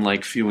baseball,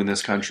 unlike few in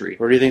this country.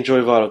 Where do you think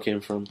Joey Votto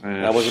came from?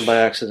 That wasn't by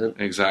accident.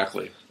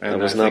 Exactly. And that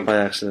was I not think by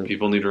accident.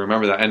 People need to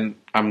remember that. And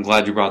I'm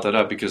glad you brought that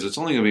up because it's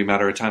only going to be a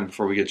matter of time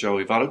before we get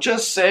Joey Votto.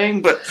 Just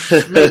saying, but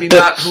maybe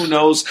not. Who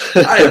knows?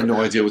 I have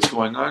no idea what's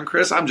going on,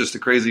 Chris. I'm just a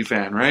crazy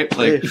fan, right?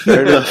 Hey,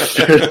 fair enough.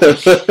 Fair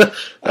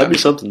enough. That'd be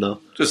something, though.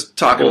 Just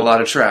talking a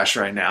lot of trash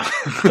right now.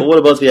 But what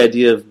about the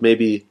idea of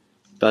maybe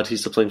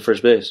Bautista playing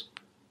first base?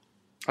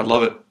 I'd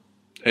love it.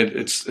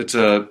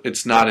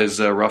 It's not as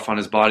rough on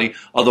his body,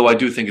 although I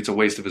do think it's a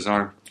waste of his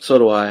arm. So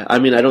do I. I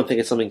mean, I don't think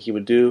it's something he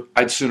would do.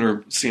 I'd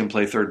sooner see him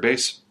play third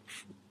base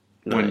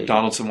when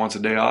Donaldson wants a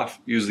day off.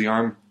 Use the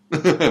arm,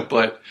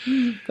 but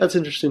that's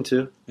interesting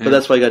too. Yeah. But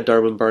that's why you got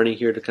Darwin Barney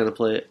here to kind of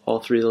play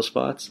all three of those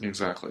spots.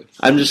 Exactly.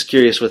 I'm just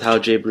curious with how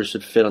Jay Bruce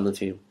would fit on the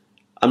team.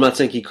 I'm not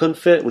saying he couldn't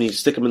fit. When you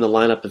stick him in the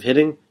lineup of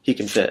hitting, he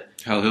can fit.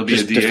 Hell, he'll be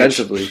just a DH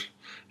defensively.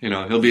 You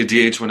know, he'll be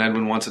a DH when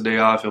Edwin wants a day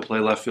off. He'll play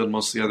left field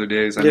most of the other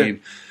days. I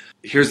mean,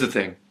 here's the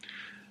thing.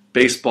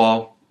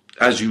 Baseball,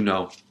 as you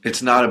know,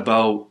 it's not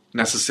about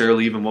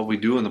necessarily even what we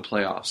do in the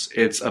playoffs.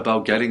 It's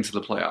about getting to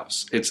the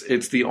playoffs.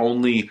 It's the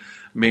only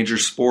major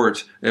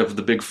sport of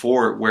the Big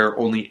Four where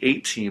only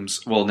 8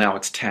 teams, well, now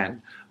it's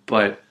 10,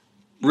 but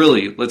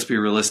really, let's be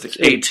realistic,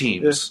 8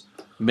 teams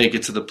make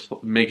it to the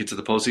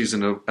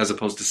postseason as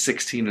opposed to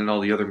 16 in all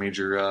the other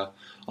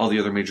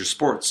major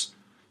sports.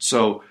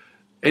 So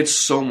it's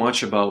so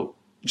much about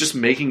just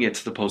making it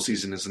to the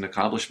postseason is an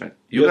accomplishment.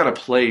 You got to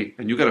play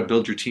and you got to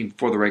build your team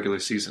for the regular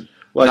season,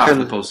 not for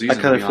the postseason.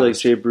 I kind of feel like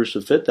Jay Bruce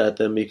would fit that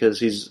then because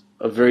he's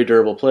a very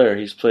durable player.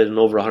 He's played in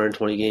over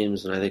 120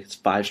 games, and I think it's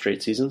 5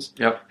 straight seasons.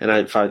 Yep. And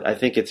I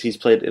think he's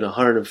played in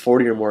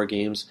 140 or more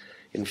games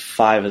in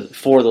 4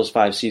 of those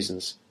 5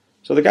 seasons.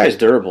 So the guy's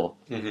durable.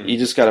 Mm-hmm. You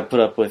just got to put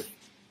up with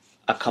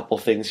a couple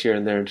things here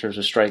and there in terms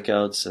of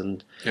strikeouts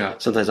and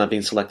sometimes not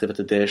being selective at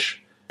the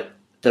dish.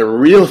 The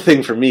real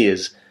thing for me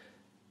is,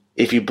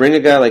 if you bring a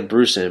guy like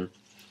Bruce in,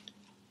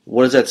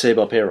 what does that say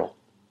about payroll?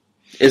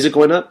 Is it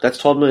going up?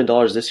 That's $12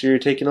 million this year you're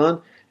taking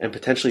on, and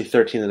potentially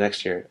 $13 the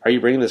next year. Are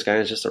you bringing this guy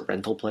as just a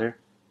rental player?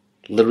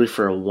 Literally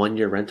for a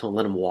 1-year rental and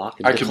let him walk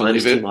and decline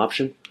his team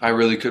option? I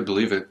really could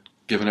believe it,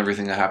 given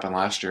everything that happened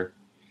last year.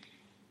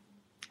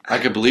 I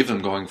could believe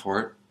them going for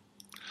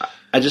it.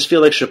 I just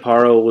feel like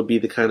Chaparro would be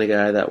the kind of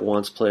guy that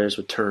wants players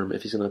with term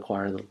if he's going to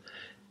acquire them.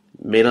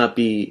 May not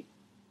be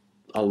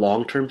a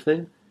long-term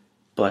thing,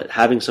 but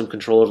having some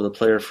control over the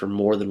player for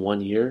more than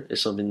 1 year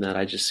is something that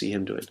I just see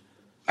him doing.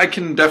 I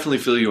can definitely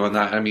feel you on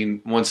that. I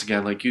mean, once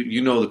again, like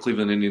you know the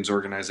Cleveland Indians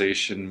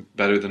organization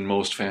better than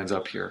most fans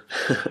up here,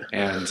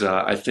 and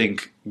I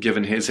think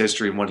given his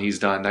history and what he's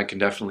done, that can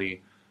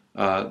definitely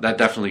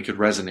could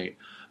resonate.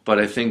 But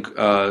I think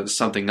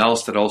something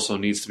else that also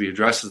needs to be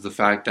addressed is the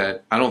fact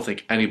that I don't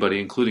think anybody,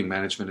 including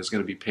management, is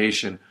going to be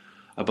patient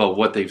about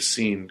what they've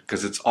seen,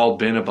 because it's all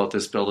been about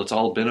this build. It's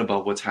all been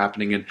about what's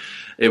happening. And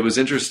it was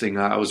interesting.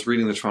 I was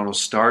reading the Toronto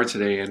Star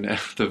today, and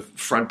the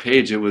front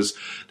page,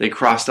 they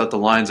crossed out the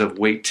lines of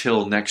wait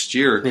till next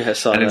year. Yeah, I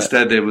saw and that.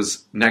 instead it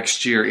was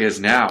next year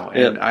is now.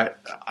 And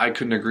I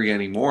couldn't agree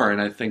anymore.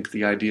 And I think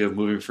the idea of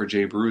moving for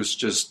Jay Bruce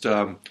just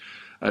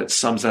it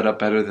sums that up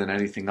better than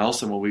anything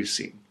else than what we've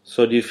seen.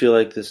 So do you feel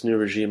like this new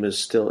regime is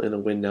still in a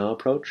win-now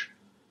approach?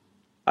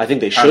 I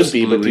think they should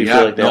be, but do you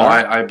feel like they are?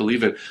 I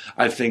believe it.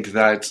 I think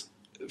that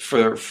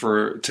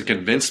to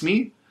convince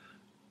me,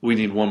 we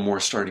need one more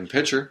starting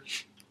pitcher.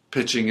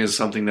 Pitching is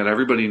something that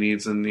everybody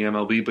needs in the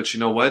MLB, but you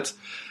know what?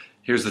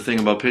 Here's the thing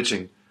about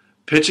pitching.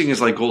 Pitching is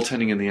like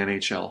goaltending in the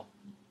NHL.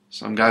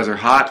 Some guys are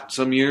hot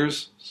some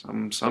years.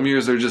 Some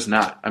years they're just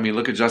not. I mean,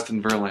 look at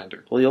Justin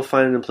Verlander. Well, you'll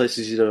find it in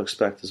places you don't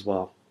expect as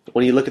well.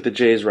 When you look at the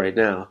Jays right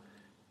now,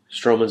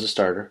 Stroman's a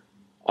starter.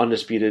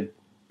 Undisputed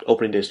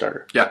opening day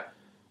starter. Yeah.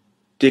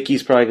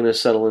 Dickey's probably going to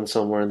settle in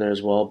somewhere in there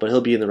as well, but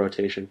he'll be in the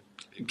rotation.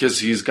 Because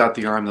he's got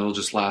the arm that'll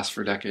just last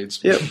for decades.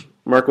 Yep.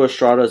 Marco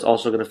Estrada is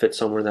also going to fit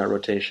somewhere in that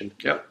rotation.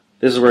 Yep.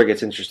 This is where it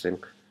gets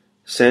interesting.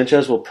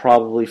 Sanchez will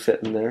probably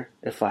fit in there,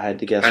 if I had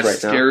to guess right now. As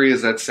scary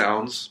as that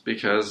sounds,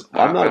 because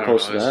I'm not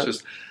opposed to that.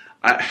 Just,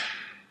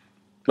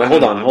 but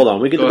hold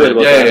on. We can debate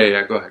about that.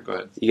 Yeah. Go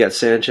ahead. You got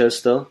Sanchez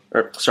still,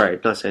 or sorry,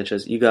 not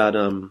Sanchez. You got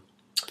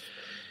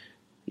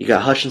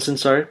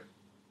Hutchinson.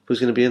 Who's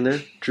going to be in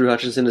there? Drew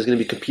Hutchinson is going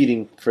to be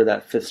competing for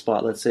that 5th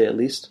spot. Let's say at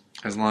least.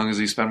 As long as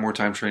he spent more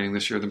time training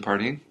this year than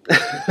partying.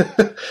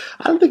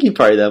 I don't think he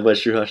partied that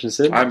much, Drew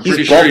Hutchinson. I'm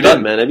pretty sure he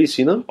did, man. Have you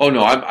seen him? Oh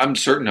no, I'm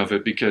certain of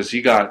it because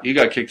he got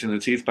kicked in the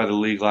teeth by the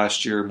league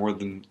last year more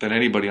than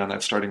anybody on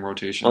that starting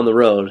rotation. On the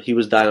road, he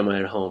was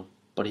dynamite at home,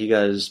 but he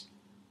got his,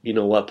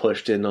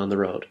 pushed in on the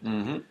road.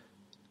 Mm-hmm.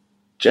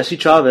 Jesse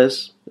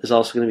Chavez is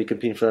also going to be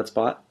competing for that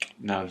spot.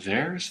 Now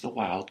there's the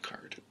wild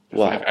card. If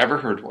I've ever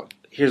heard one.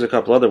 Here's a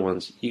couple other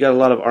ones. You got a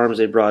lot of arms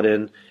they brought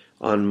in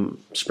on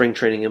spring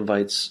training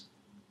invites,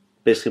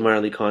 basically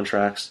minor league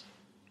contracts,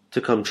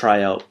 to come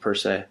try out, per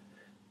se.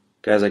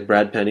 Guys like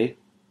Brad Penny,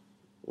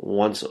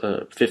 once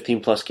a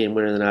 15-plus game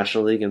winner in the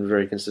National League and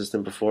very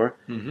consistent before.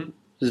 Mm-hmm.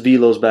 His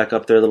velo's back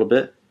up there a little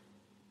bit.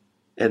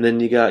 And then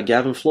you got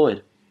Gavin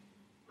Floyd,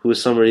 who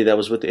is somebody that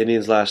was with the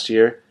Indians last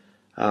year,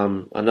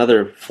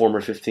 another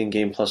former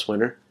 15-game-plus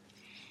winner.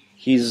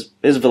 His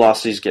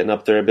velocity's getting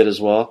up there a bit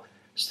as well.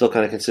 still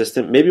kind of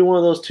consistent. Maybe one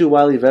of those two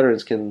wily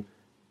veterans can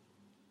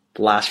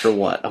last for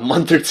what, a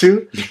month or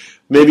two?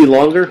 Maybe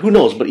longer? Who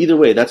knows? But either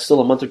way, that's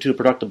still a month or two of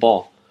productive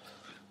ball.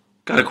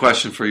 Got a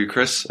question for you,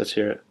 Chris. Let's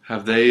hear it.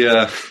 Have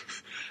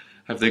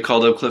they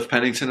called up Cliff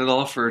Pennington at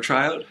all for a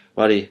tryout?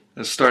 Buddy,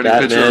 a starting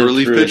pitcher, a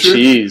relief pitcher?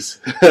 Cheese.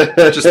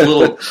 Just a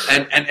little,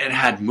 and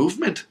had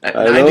movement at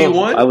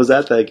 91. I was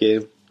at that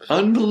game.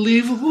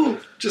 Unbelievable.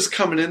 Just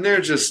coming in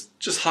there, just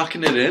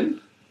hucking it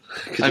in.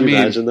 Could you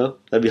imagine, though?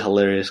 That'd be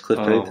hilarious, Cliff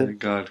Pennington. Oh, my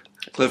God.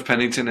 Cliff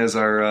Pennington as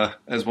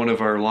one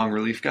of our long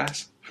relief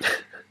guys?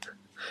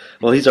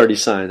 Well, he's already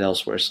signed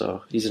elsewhere,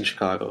 so he's in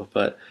Chicago.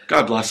 But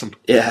God bless him.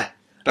 Yeah.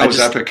 That was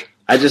epic.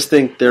 I just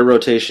think their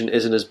rotation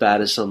isn't as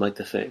bad as some like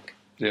to think.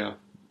 Yeah.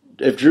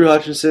 If Drew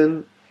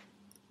Hutchinson,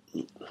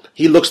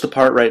 he looks the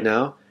part right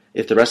now.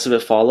 If the rest of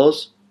it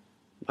follows,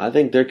 I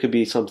think there could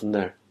be something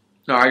there.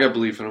 No, I got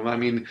belief in him. I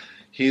mean,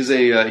 he's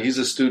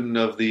a student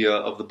of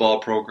the ball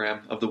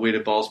program, of the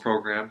weighted balls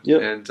program.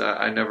 Yep. And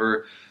I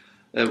never.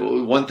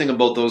 One thing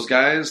about those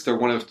guys, they're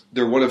one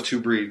of two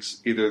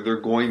breeds. Either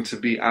they're going to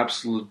be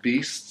absolute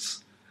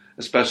beasts,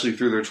 especially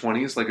through their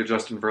 20s, like a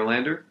Justin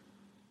Verlander,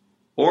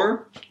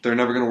 or they're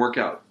never going to work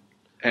out.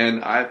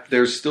 And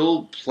there's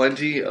still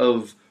plenty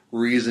of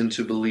reason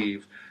to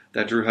believe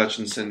that Drew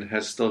Hutchinson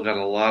has still got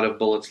a lot of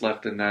bullets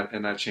left in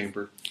that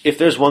chamber. If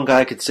there's one guy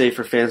I could say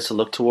for fans to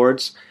look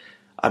towards,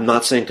 I'm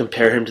not saying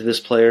compare him to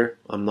this player.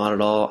 I'm not at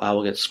all. I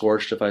will get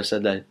scorched if I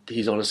said that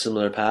he's on a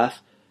similar path.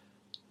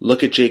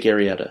 Look at Jake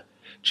Arrieta.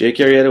 Jake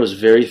Arrieta was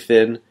very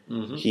thin.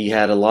 Mm-hmm. He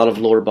had a lot of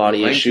lower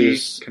body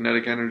issues.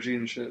 Kinetic energy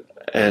and shit.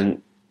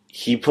 And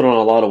he put on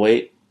a lot of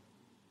weight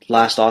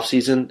last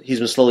offseason. He's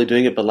been slowly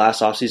doing it, but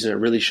last offseason it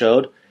really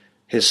showed.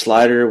 His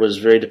slider was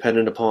very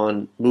dependent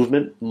upon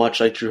movement, much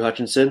like Drew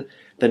Hutchinson.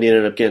 Then he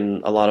ended up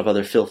getting a lot of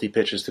other filthy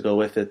pitches to go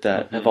with it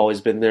that have always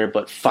been there,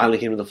 but finally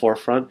came to the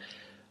forefront.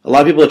 A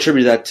lot of people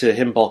attribute that to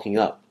him bulking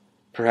up.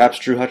 Perhaps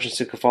Drew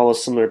Hutchinson could follow a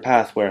similar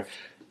path where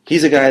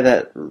he's a guy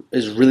that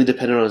is really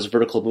dependent on his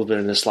vertical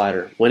movement and his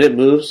slider. When it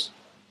moves,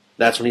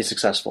 that's when he's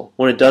successful.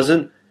 When it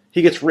doesn't,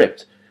 he gets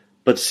ripped.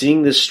 But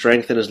seeing this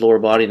strength in his lower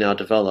body now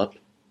develop,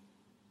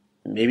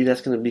 maybe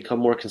that's going to become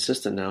more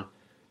consistent now.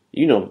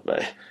 You know,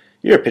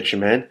 you're a pitcher,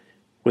 man.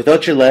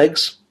 Without your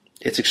legs,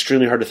 it's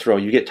extremely hard to throw.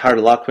 You get tired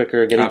a lot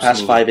quicker. Getting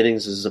past 5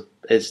 innings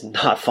is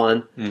not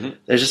fun. Mm-hmm.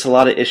 There's just a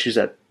lot of issues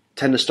that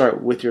tend to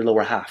start with your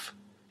lower half.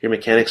 Your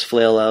mechanics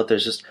flail out.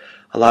 There's just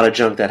a lot of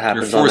junk that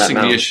happens on that mound. You're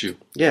forcing the issue.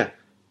 Yeah.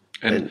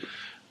 And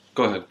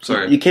go ahead.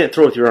 Sorry. You can't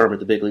throw with your arm at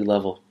the big league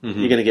level. Mm-hmm.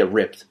 You're going to get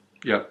ripped.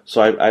 Yeah.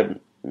 So I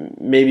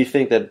maybe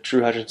think that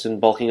Drew Hutchinson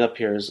bulking up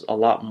here is a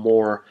lot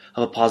more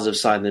of a positive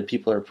sign than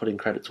people are putting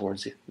credit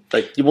towards.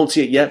 Like, you won't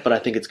see it yet, but I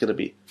think it's going to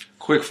be.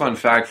 Quick fun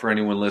fact for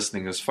anyone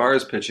listening. As far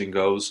as pitching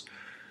goes,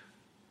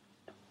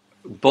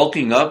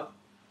 bulking up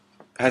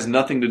has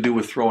nothing to do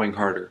with throwing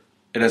harder.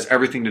 It has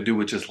everything to do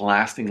with just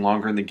lasting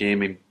longer in the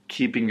game and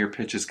keeping your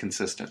pitches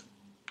consistent.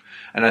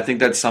 And I think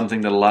that's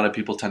something that a lot of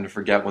people tend to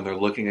forget when they're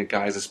looking at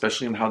guys,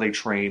 especially in how they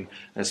train,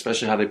 and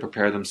especially how they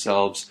prepare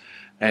themselves.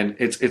 And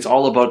it's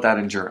all about that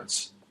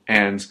endurance.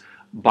 And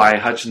by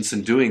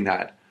Hutchinson doing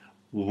that,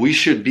 we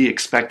should be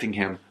expecting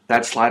him,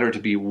 that slider, to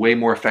be way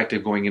more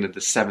effective going into the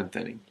 7th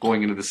inning,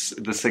 going into the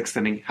 6th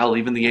inning, hell,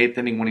 even the 8th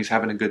inning when he's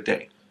having a good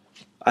day.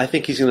 I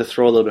think he's going to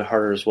throw a little bit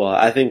harder as well.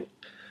 I think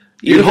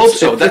you'd hope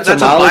so. That's a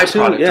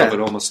byproduct of it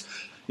almost.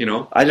 You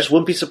know, I just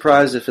wouldn't be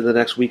surprised if in the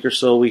next week or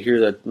so we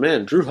hear that,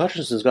 man, Drew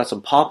Hutchinson's got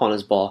some pop on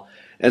his ball.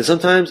 And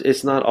sometimes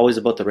it's not always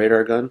about the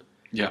radar gun.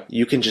 Yeah.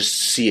 You can just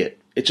see it.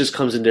 It just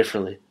comes in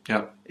differently.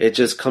 Yeah. It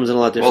just comes in a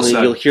lot differently.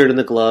 Well, you'll hear it in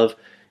the glove.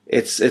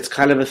 It's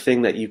kind of a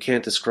thing that you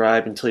can't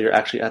describe until you're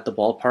actually at the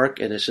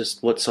ballpark, and it's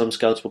just what some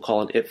scouts will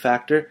call an it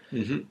factor.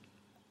 Mm-hmm.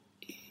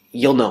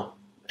 You'll know.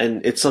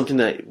 And it's something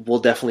that we'll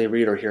definitely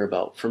read or hear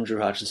about from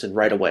Drew Hutchinson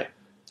right away.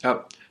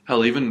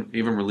 Hell, even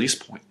release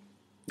point.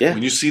 Yeah.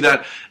 When you see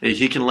that,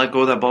 he can let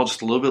go of that ball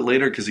just a little bit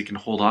later because he can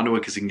hold on to it,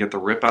 because he can get the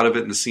rip out of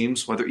it in the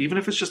seams, even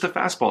if it's just a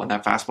fastball, and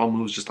that fastball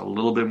moves just a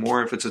little bit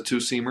more if it's a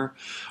 2-seamer,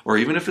 or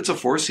even if it's a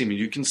 4-seamer,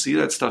 you can see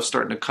that stuff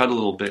starting to cut a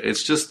little bit.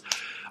 It's just,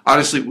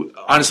 honestly,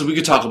 we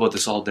could talk about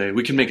this all day.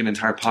 We can make an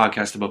entire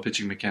podcast about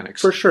pitching mechanics.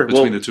 For sure.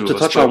 Between the two of us. To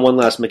touch on one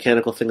last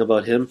mechanical thing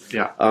about him,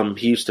 yeah.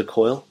 He used to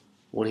coil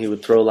when he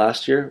would throw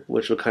last year,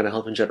 which would kind of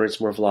help him generate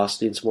some more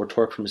velocity and some more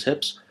torque from his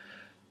hips.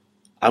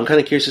 I'm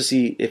kind of curious to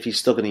see if he's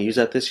still going to use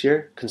that this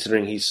year,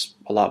 considering he's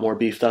a lot more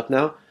beefed up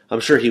now. I'm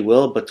sure he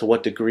will, but to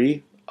what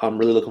degree, I'm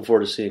really looking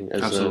forward to seeing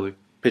as a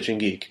pitching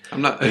geek. It's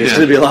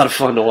going to be a lot of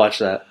fun to watch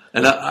that.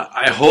 And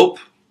I hope,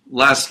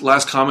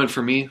 last comment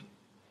for me,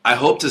 I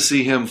hope to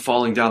see him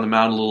falling down the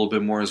mound a little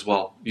bit more as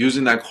well,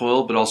 using that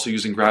coil, but also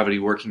using gravity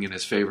working in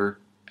his favor.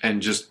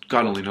 And just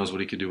God only knows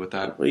what he could do with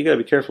that. Well, you got to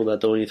be careful with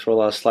that, though, when you throw a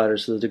lot of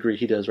sliders to the degree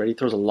he does, right? He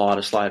throws a lot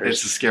of sliders.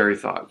 It's a scary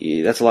thought.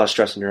 That's a lot of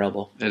stress on your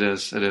elbow. It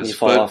is. When you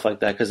fall off like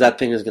that, because that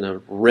thing is going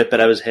to rip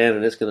it out of his hand,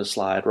 and it's going to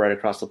slide right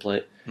across the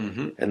plate.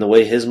 Mm-hmm. And the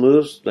way his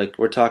moves, like,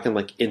 we're talking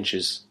like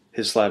inches.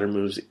 His slider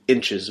moves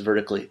inches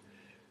vertically.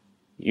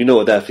 You know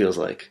what that feels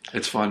like.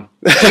 It's fun.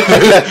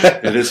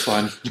 It is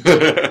fun.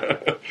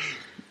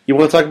 You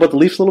want to talk about the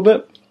Leafs a little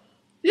bit?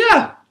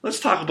 Yeah, let's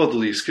talk about the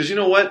Leafs because you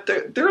know what?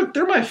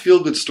 They're my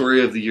feel-good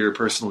story of the year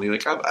personally.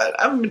 Like I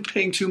haven't been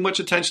paying too much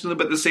attention to them,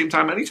 but at the same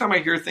time, anytime I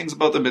hear things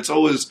about them, it's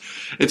always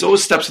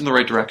steps in the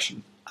right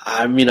direction.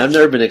 I mean, I've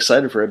never been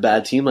excited for a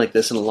bad team like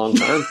this in a long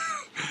time.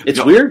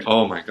 It's weird.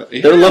 Oh my god,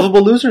 they're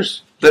lovable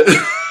losers.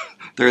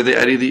 They're the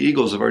Eddie the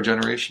Eagles of our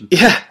generation.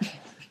 Yeah,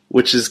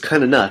 which is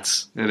kind of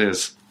nuts. It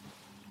is.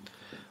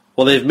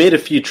 Well, they've made a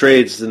few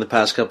trades in the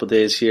past couple of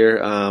days here.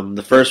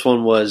 The first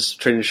one was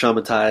trading Sean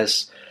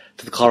Mathias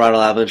to the Colorado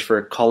Avalanche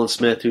for Colin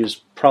Smith, who's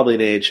probably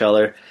an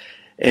AHLer,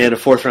 and a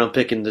 4th-round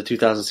pick in the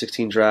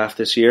 2016 draft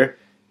this year.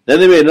 Then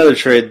they made another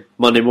trade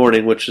Monday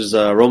morning, which is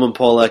Roman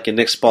Polak and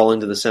Nick Spaulding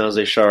to the San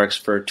Jose Sharks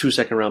for 2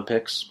 second-round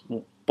picks,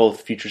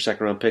 both future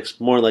second-round picks,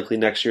 more likely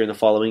next year and the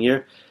following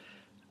year.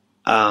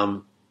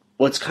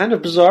 What's kind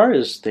of bizarre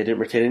is they didn't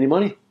retain any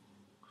money.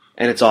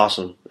 And it's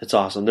awesome. It's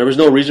awesome. There was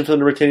no reason for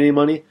them to retain any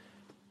money,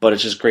 but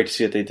it's just great to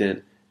see that they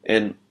did.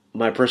 And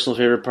my personal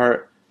favorite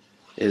part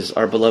is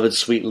our beloved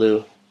sweet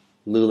Lou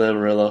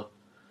Lamoriello,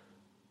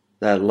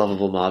 that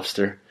lovable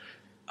mobster.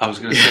 I was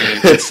going to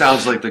say, it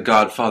sounds like the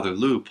Godfather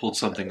Lou pulled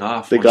something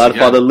off. The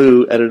Godfather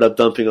Lou ended up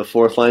dumping a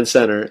 4th-line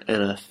center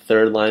and a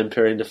third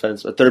pairing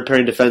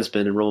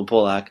defenseman in Roman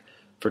Polak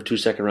for 2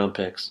 second-round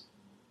picks.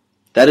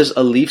 That is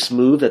a Leafs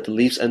move that the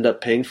Leafs end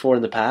up paying for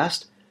in the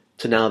past,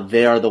 to now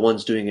they are the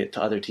ones doing it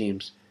to other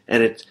teams.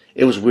 And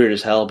it was weird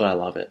as hell, but I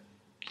love it.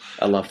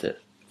 I loved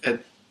it.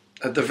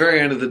 At the very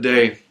end of the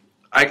day,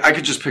 I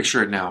could just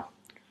picture it now.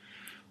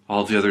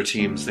 All the other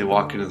teams, they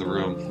walk into the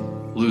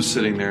room. Lou's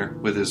sitting there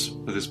with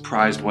his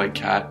prized white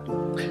cat,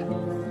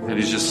 and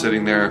he's just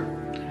sitting there,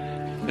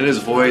 and his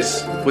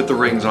voice with the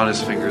rings on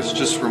his fingers,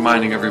 just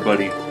reminding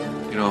everybody,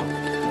 you know,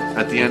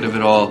 at the end of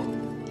it all,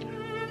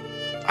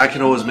 I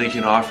can always make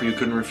you an offer you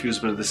couldn't refuse,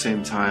 but at the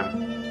same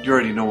time, you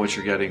already know what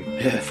you're getting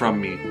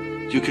from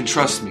me. You can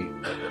trust me.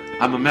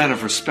 I'm a man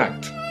of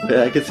respect.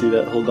 Yeah, I could see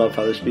that whole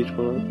Godfather speech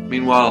going on.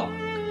 Meanwhile,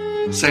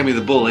 Sammy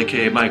the Bull,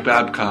 a.k.a. Mike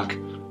Babcock,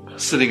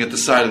 sitting at the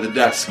side of the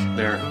desk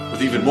there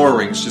with even more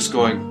rings, just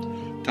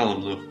going, tell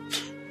him,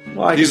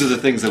 Lou. These are the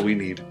things that we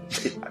need.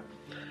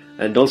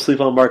 And don't sleep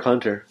on Mark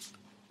Hunter.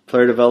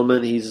 Player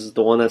development, he's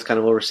the one that's kind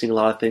of overseeing a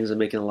lot of things and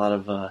making a lot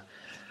of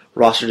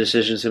roster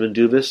decisions, him and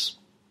Dubas.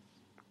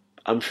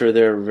 I'm sure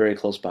they're very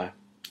close by.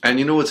 And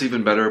you know what's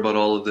even better about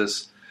all of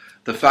this?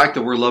 The fact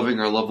that we're loving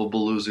our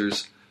lovable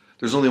losers.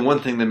 There's only one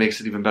thing that makes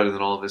it even better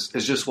than all of this,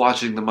 is just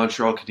watching the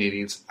Montreal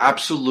Canadiens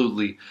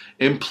absolutely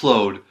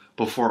implode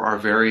before our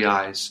very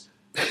eyes.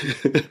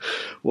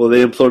 Well,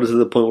 they imploded to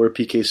the point where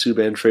PK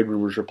Subban trade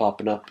rumors were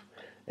popping up.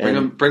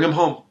 And bring him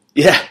home.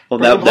 Yeah, well,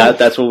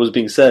 that's what was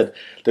being said.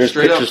 There's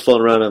Straight pictures up.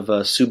 floating around of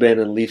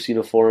Subban in Leafs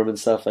uniform and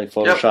stuff, like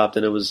photoshopped,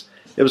 and it was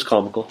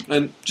comical.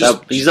 And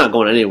he's not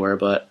going anywhere,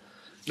 but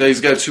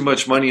he's got too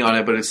much money on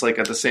it. But it's like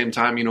at the same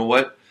time, you know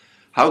what?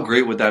 How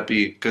great would that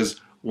be?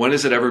 Because when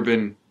has it ever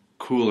been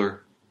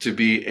cooler to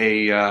be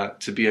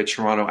a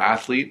Toronto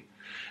athlete?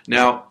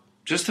 Now,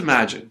 just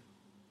imagine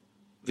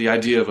the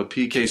idea of a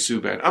PK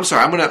Subban. I'm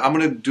sorry, I'm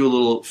gonna do a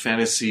little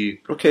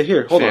fantasy. Okay,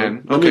 here, hold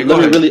on. Let me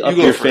really up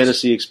your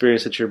fantasy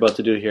experience that you're about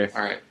to do here.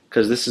 All right,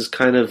 because this is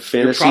kind of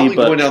fantasy, you're probably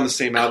but going down the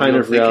same avenue kind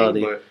of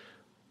reality. Thinking,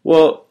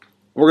 well,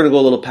 we're gonna go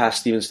a little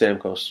past Steven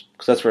Stamkos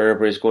because that's where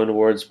everybody's going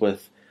towards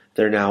with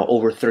their now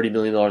over $30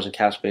 million in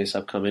cap space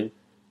upcoming,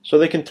 so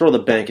they can throw the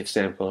bank at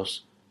Stamkos.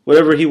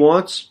 Whatever he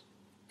wants,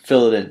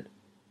 fill it in,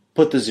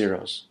 put the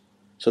zeros,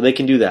 so they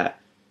can do that.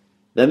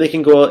 Then they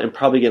can go out and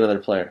probably get another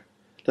player.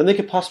 Then they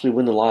could possibly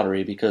win the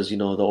lottery because, you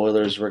know, the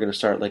Oilers were going to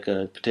start like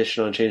a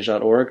petition on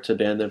change.org to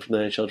ban them from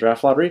the NHL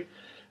draft lottery.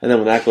 And then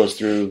when that goes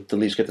through, the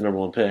Leafs get the number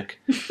 1 pick.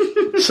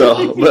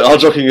 So, but all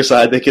joking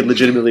aside, they could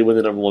legitimately win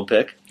the number 1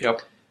 pick.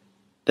 Yep.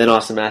 Then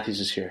Austin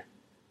Matthews is here.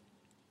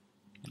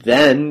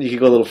 Then you can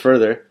go a little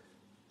further.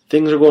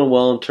 Things are going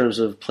well in terms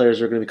of players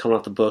that are going to be coming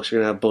off the books.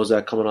 You're going to have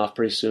Bozak coming off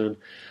pretty soon.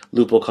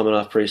 Lupo coming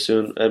off pretty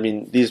soon. I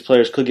mean, these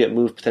players could get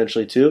moved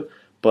potentially too.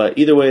 But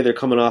either way, they're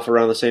coming off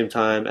around the same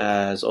time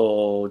as,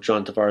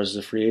 John Tavares is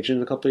a free agent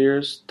in a couple of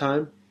years'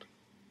 time.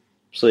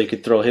 So you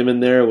could throw him in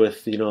there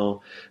with, you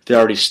know, the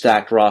already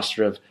stacked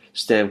roster of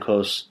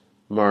Stamkos,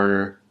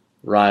 Marner,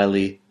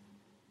 Riley,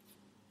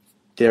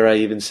 dare I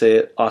even say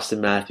it,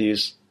 Austin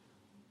Matthews.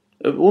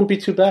 It wouldn't be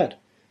too bad.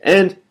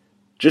 And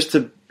just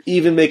to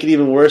even make it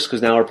even worse,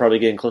 because now we're probably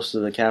getting close to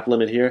the cap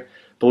limit here,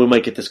 but we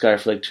might get this guy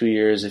for like 2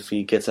 years if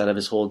he gets out of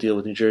his whole deal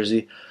with New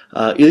Jersey.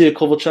 Ilya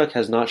Kovalchuk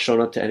has not shown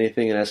up to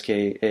anything in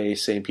SKA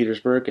St.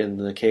 Petersburg in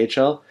the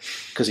KHL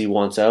because he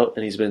wants out,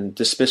 and he's been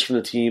dismissed from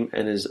the team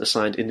and is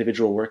assigned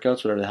individual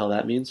workouts, whatever the hell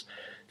that means.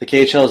 The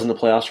KHL is in the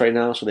playoffs right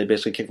now, so they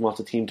basically kicked him off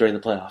the team during the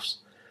playoffs.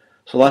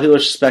 So a lot of people are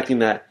suspecting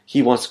that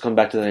he wants to come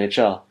back to the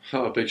NHL.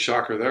 Oh, big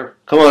shocker there.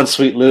 Come on,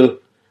 sweet Lou.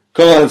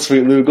 Go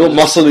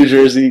muscle New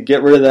Jersey.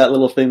 Get rid of that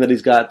little thing that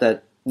he's got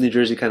that New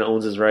Jersey kind of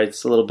owns his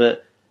rights a little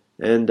bit.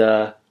 And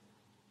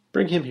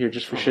bring him here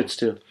just for shits,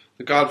 too.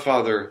 The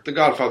Godfather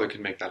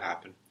can make that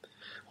happen.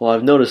 Well,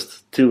 I've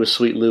noticed, too, with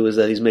Sweet Lou is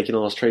that he's making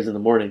all his trades in the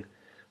morning.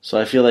 So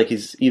I feel like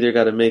he's either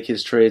got to make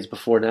his trades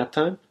before nap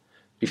time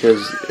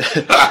because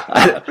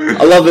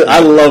I love it. I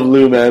love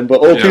Lou, man. But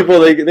old people,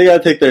 they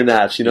gotta take their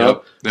naps, you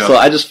know. Yep. So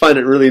I just find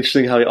it really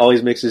interesting how he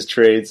always makes his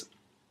trades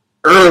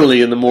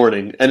early in the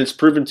morning, and it's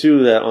proven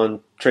too that on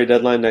trade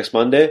deadline next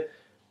Monday,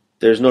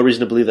 there's no reason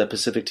to believe that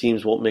Pacific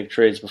teams won't make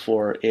trades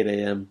before 8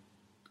 a.m.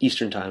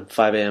 Eastern time,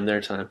 5 a.m.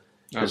 their time.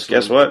 Because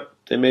guess what?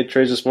 They made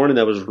trades this morning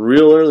that was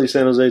real early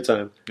San Jose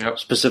time,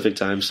 Pacific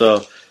time.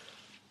 So,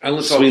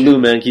 sweet Lou,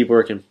 man, keep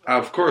working.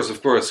 Of course,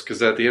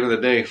 because at the end of the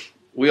day,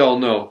 we all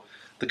know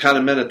the kind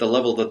of men at the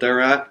level that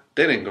they're at,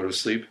 they didn't go to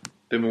sleep.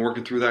 They've been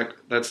working through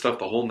that stuff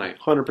the whole night.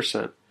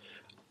 100%.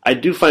 I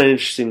do find it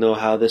interesting, though,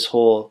 how this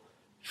whole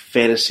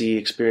fantasy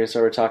experience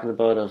that we're talking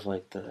about of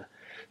like the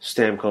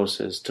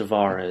Stamkoses,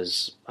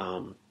 Tavares,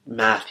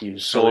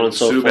 Matthews, so on and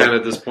so forth. Subban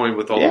at this point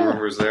with all the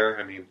rumors there.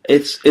 I mean,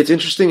 it's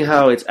interesting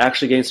how it's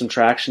actually gained some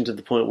traction to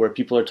the point where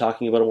people are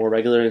talking about it more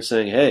regularly and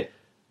saying, hey,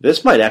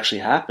 this might actually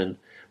happen.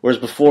 Whereas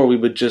before we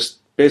would just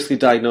basically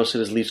diagnose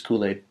it as Leafs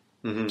Kool-Aid.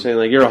 Saying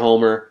like, you're a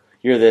homer,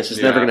 you're this,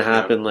 it's never going to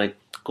happen. Like,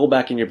 go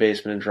back in your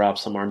basement and drop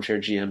some armchair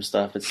GM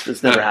stuff.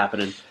 It's never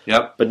happening.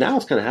 Yep. But now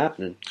it's kind of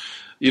happening.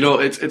 You know,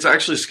 it's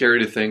actually scary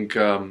to think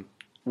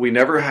we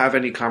never have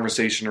any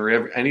conversation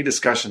or any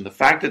discussion. The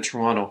fact that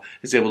Toronto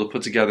is able to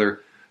put together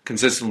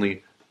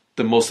consistently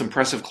the most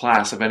impressive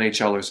class of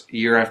NHLers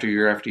year after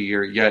year after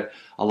year, yet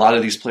a lot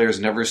of these players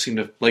never seem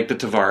to, like the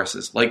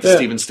Tavareses, like the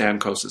Steven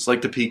Stamkoses,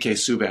 like the PK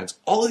Subans.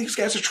 All of these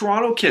guys are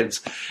Toronto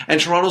kids, and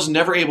Toronto's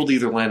never able to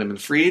either land them in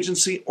free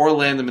agency or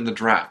land them in the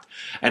draft.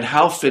 And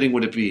how fitting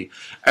would it be?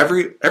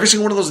 Every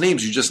single one of those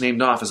names you just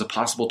named off as a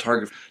possible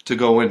target to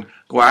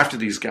go after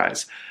these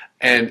guys.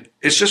 And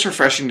it's just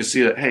refreshing to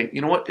see that, hey,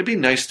 you know what? It'd be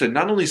nice to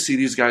not only see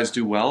these guys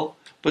do well,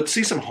 but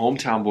see some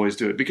hometown boys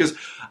do it. Because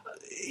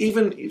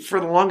even for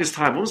the longest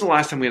time, when was the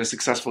last time we had a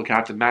successful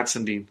captain? Matt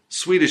Sundin,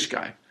 Swedish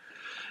guy.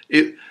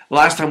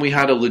 Last time we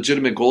had a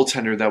legitimate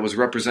goaltender that was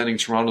representing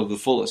Toronto to the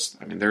fullest.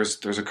 I mean, there's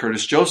a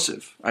Curtis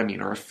Joseph, or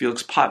a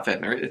Felix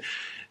Potvin,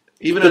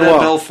 even an Ed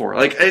Belfour.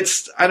 Like,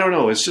 I don't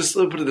know. It's just,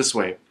 let's put it this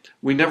way.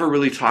 We never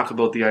really talk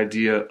about the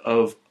idea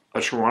of a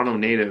Toronto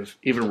native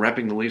even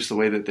repping the Leafs the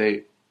way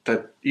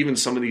that even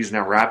some of these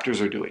now Raptors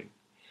are doing.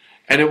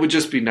 And it would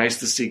just be nice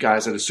to see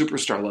guys at a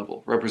superstar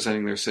level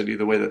representing their city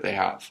the way that they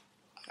have.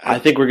 I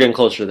think we're getting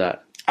closer to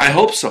that. I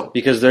hope so.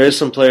 Because there is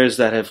some players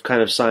that have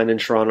kind of signed in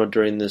Toronto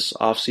during this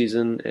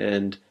offseason,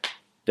 and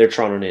they're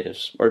Toronto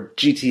natives, or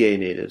GTA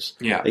natives.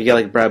 Yeah. You get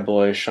like Brad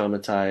Boyce, Sean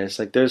Matthias.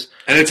 Like there's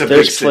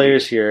city.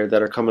 players here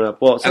that are coming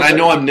up. Well, and I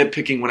know I'm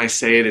nitpicking when I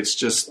say it.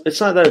 It's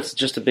not that it's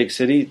just a big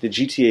city. The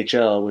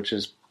GTHL, which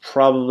is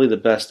probably the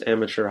best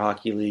amateur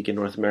hockey league in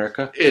North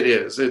America. It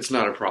is. It's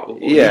not a problem.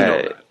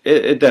 Yeah,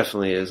 it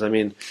definitely is. I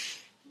mean,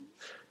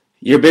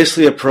 you're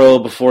basically a pro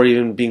before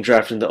even being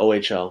drafted into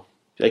OHL.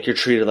 Like, you're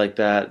treated like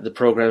that. The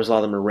programs, a lot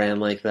of them are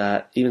ran like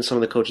that. Even some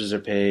of the coaches are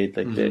paid.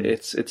 Like,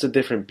 it's a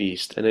different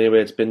beast. And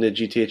anyway, it's been the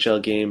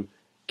GTHL game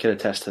can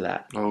attest to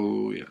that.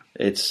 Oh, yeah.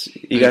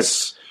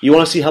 You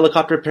want to see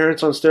helicopter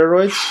parents on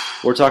steroids?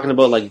 We're talking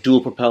about, like,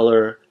 dual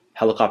propeller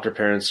helicopter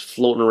parents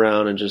floating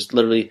around, and just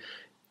literally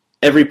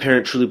every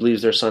parent truly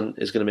believes their son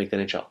is going to make the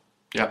NHL.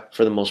 Yeah.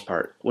 For the most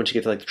part. Once you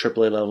get to, like, the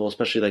AAA level,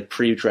 especially, like,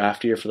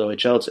 pre-draft year for the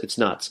OHL, it's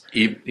nuts.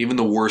 Even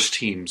the worst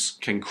teams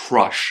can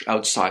crush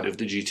outside of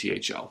the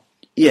GTHL.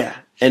 Yeah,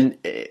 and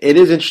it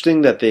is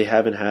interesting that they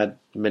haven't had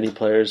many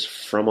players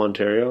from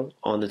Ontario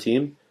on the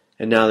team,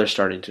 and now they're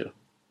starting to.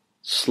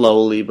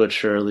 Slowly but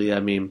surely, I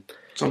mean...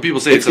 Some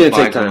people say it's a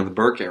bygone of the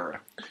Burke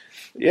era.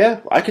 Yeah,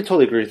 I could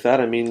totally agree with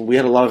that. I mean, we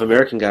had a lot of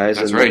American guys,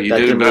 That's and right. that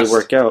didn't really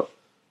work out.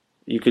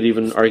 You could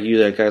even argue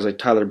that guys like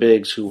Tyler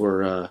Biggs, who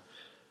were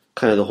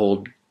kind of the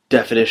whole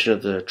definition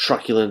of the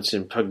truculence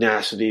and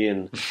pugnacity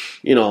and,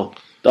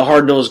 the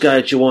hard-nosed guy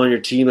that you want on your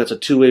team that's a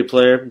two-way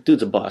player,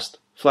 dude's a bust.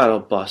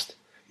 Flat-out bust.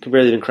 Can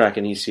barely even crack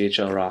an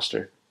ECHL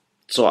roster.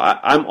 So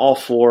I'm all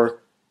for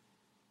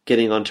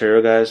getting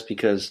Ontario guys,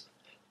 because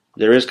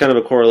there is kind of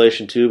a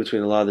correlation, too,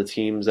 between a lot of the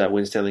teams that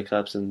win Stanley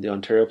Cups and the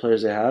Ontario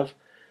players they have.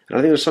 And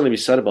I think there's something to be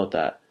said about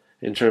that,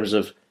 in terms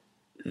of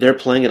they're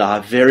playing at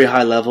a very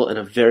high level in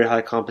a very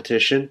high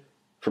competition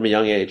from a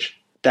young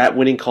age. That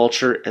winning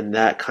culture and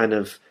that kind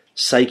of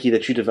psyche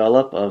that you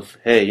develop of,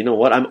 hey, you know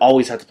what, I'm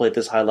always have to play at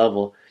this high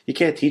level. You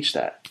can't teach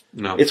that.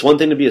 No. It's one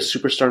thing to be a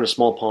superstar in a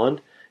small pond.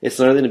 It's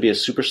another thing to be a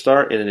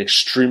superstar in an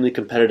extremely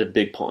competitive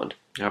big pond.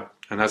 Yep,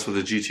 and that's what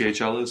the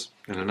GTHL is,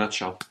 in a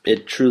nutshell.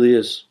 It truly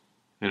is.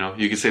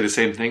 You can say the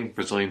same thing,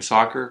 Brazilian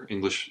soccer,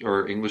 English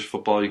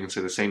football. You can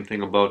say the same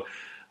thing about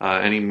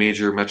any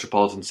major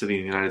metropolitan city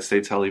in the United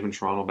States. Hell, even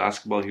Toronto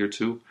basketball here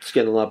too. It's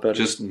getting a lot better.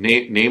 Just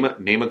name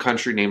a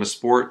country, name a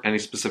sport, any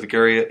specific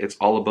area. It's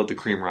all about the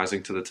cream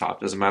rising to the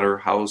top. Doesn't matter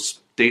how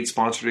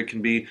state-sponsored it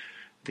can be.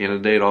 At the end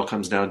of the day, it all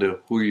comes down to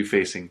who are you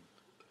facing?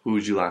 Who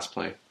would you last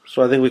play?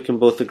 So I think we can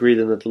both agree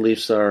then that the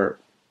Leafs are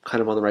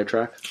kind of on the right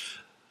track.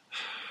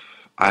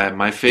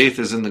 My faith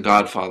is in the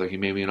Godfather. He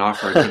made me an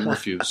offer I couldn't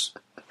refuse.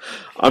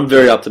 I'm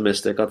very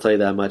optimistic, I'll tell you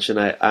that much. And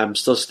I'm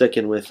still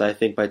sticking with, I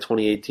think by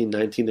 2018-19,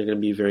 they're going to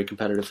be very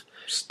competitive.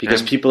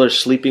 Because people are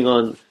sleeping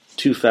on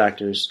two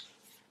factors.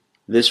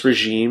 This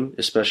regime,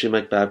 especially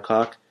Mike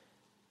Babcock,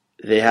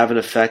 they have an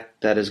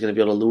effect that is going to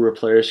be able to lure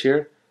players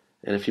here.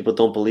 And if people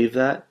don't believe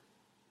that,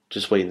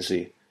 just wait and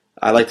see.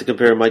 I like to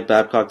compare Mike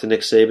Babcock to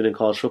Nick Saban in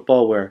college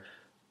football, where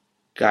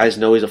guys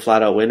know he's a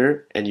flat-out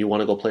winner, and you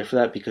want to go play for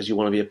that because you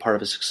want to be a part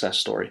of a success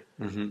story.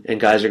 Mm-hmm. And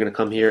guys are going to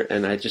come here,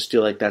 and I just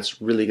feel like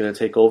that's really going to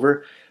take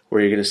over,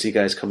 where you're going to see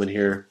guys come in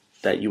here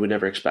that you would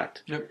never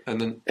expect. Yep.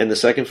 And the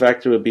second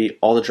factor would be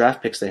all the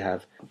draft picks they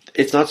have.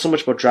 It's not so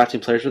much about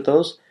drafting players with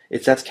those,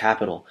 that's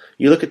capital.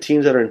 You look at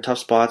teams that are in tough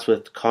spots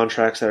with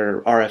contracts that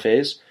are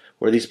RFAs,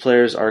 where these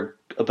players are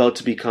about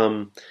to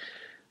become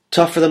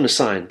tough for them to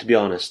sign, to be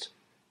honest.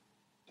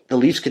 The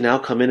Leafs can now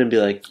come in and be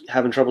like,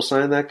 having trouble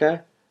signing that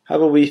guy? How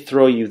about we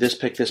throw you this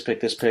pick,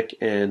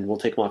 and we'll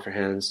take him off your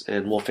hands,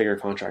 and we'll figure a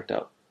contract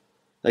out.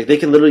 Like, they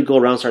can literally go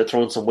around and start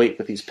throwing some weight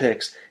with these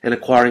picks and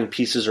acquiring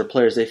pieces or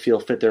players they feel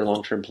fit their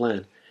long-term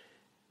plan.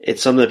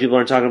 It's something that people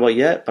aren't talking about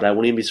yet, but I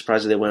wouldn't even be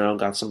surprised if they went out and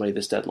got somebody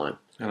this deadline.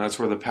 And that's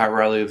where the Pat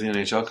Riley of the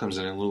NHL comes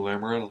in, and Lou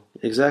Lamoriello.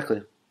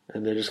 Exactly.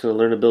 And they're just going to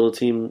learn to build a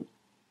team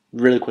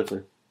really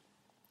quickly.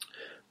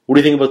 What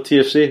do you think about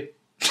TFC?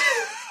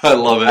 I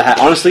love it.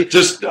 Honestly,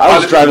 I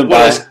was driving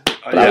by.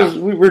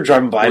 We were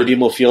driving by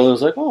BMO Field, and I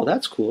was like, oh,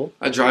 that's cool.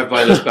 I drive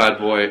by this bad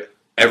boy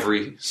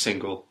every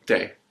single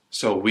day.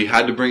 So we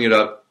had to bring it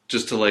up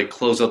just to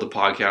close out the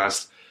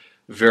podcast.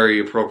 Very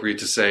appropriate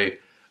to say,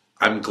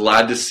 I'm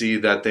glad to see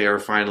that they are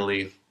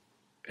finally,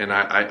 and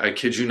I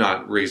kid you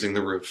not, raising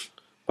the roof.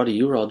 Buddy,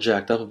 you were all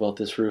jacked up about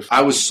this roof.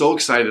 I was so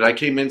excited. I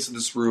came into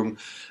this room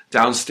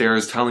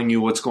downstairs telling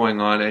you what's going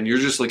on, and you're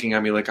just looking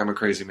at me like I'm a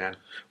crazy man.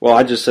 Well,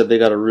 I just said they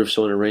got a roof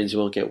so when it rains you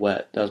won't get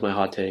wet. That was my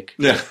hot take.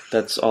 Yeah.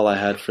 That's all I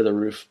had for the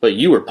roof. But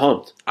you were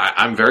pumped.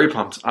 I'm very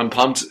pumped. I'm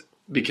pumped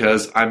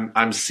because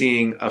I'm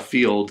seeing a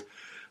field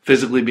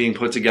physically being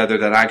put together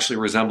that actually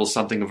resembles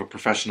something of a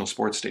professional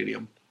sports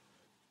stadium.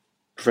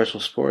 Professional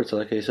sports? I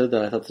like how you said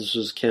that. I thought this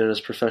was Canada's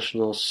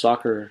professional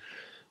soccer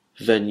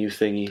venue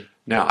thingy.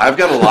 Now, I've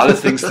got a lot of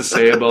things to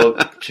say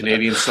about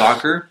Canadian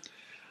soccer.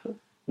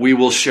 We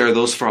will share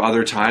those for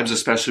other times,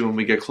 especially when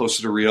we get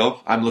closer to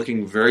Rio. I'm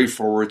looking very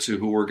forward to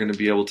who we're going to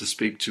be able to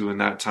speak to in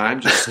that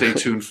time. Just stay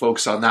tuned,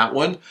 folks, on that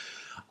one.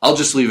 I'll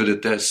just leave it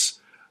at this.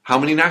 How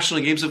many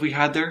national games have we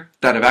had there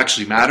that have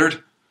actually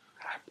mattered?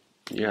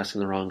 You're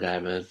asking the wrong guy,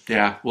 man.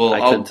 Yeah, well,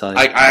 I couldn't tell you.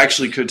 I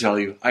actually could tell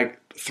you.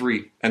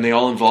 3, and they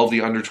all involve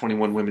the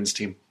under-21 women's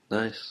team.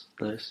 Nice.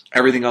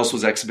 Everything else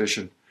was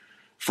exhibition.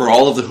 For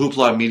all of the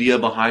hoopla media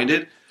behind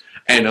it,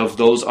 and of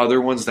those other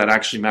ones that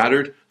actually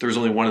mattered, there was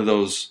only one of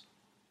those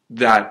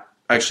that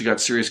actually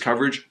got serious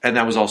coverage, and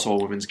that was also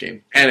a women's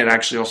game. And it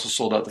actually also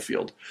sold out the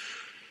field.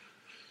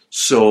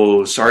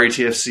 So, sorry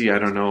TFC, I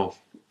don't know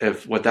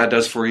if what that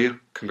does for you.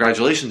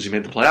 Congratulations, you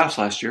made the playoffs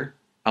last year.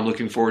 I'm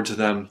looking forward to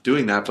them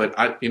doing that,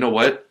 but you know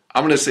what?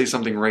 I'm going to say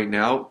something right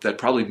now that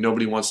probably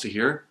nobody wants to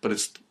hear, but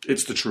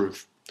it's the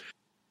truth.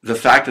 The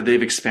fact that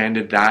they've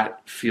expanded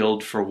that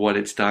field for what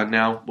it's done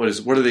now, what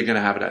are they going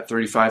to have it at?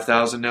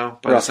 35,000 now,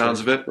 by the sounds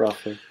of it?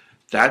 Roughly.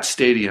 That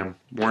stadium,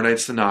 more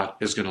nights than not,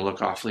 is going to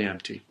look awfully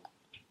empty.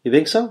 You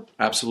think so?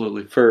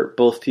 Absolutely. For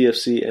both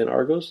TFC and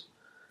Argos?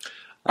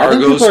 Argos, I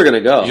think people are going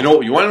to go.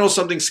 You want to know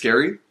something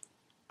scary?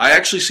 I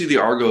actually see the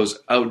Argos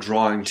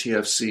outdrawing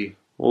TFC.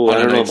 Oh,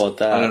 I don't know about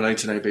that. On a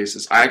night-to-night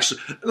basis.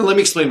 Let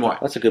me explain why.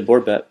 That's a good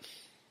board bet.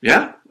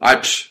 Yeah,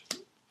 I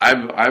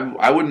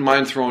wouldn't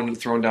mind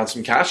throwing down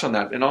some cash on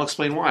that, and I'll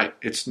explain why.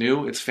 It's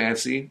new, it's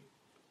fancy.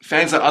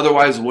 Fans that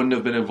otherwise wouldn't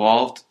have been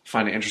involved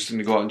find it interesting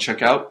to go out and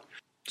check out.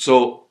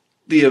 So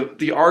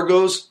the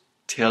Argos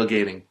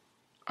tailgating.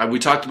 We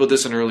talked about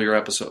this in earlier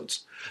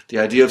episodes. The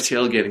idea of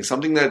tailgating,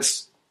 something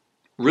that's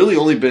really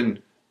only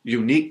been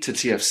unique to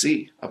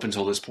TFC up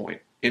until this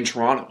point in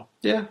Toronto.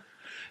 Yeah.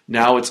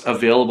 Now it's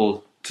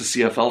available to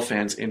CFL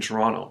fans in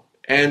Toronto.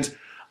 And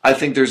I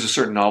think there's a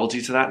certain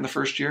novelty to that in the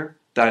first year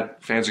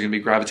that fans are going to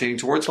be gravitating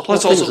towards. The whole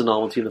thing's a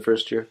novelty in the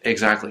first year.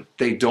 Exactly.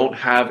 They don't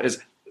have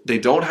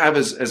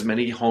as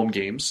many home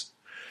games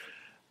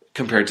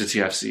compared to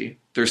TFC.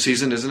 Their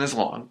season isn't as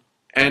long.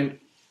 And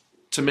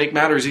to make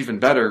matters even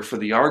better for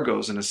the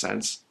Argos in a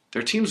sense,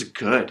 their team's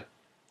good.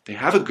 They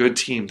have a good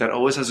team that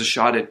always has a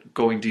shot at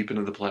going deep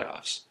into the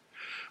playoffs,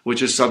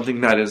 which is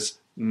something that is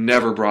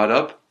never brought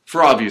up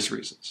for obvious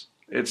reasons.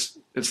 It's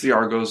the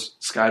Argos,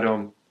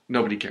 Skydome,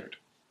 nobody cared.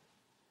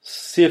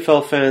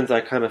 CFL fans I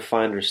kind of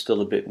find are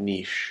still a bit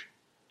niche,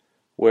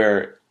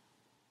 where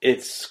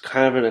it's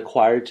kind of an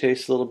acquired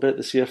taste a little bit,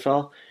 the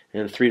CFL,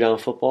 and 3-down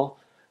football,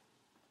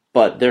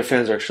 but their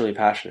fans are extremely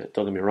passionate,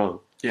 don't get me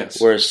wrong.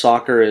 Yes. Whereas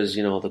soccer is,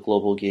 the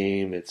global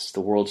game, it's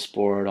the world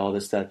sport, all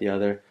this, that, the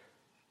other.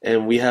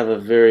 And we have a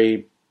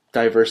very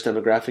diverse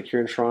demographic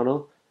here in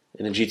Toronto,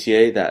 in the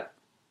GTA, that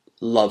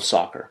love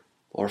soccer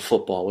or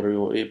football, whatever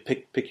you want.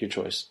 Pick your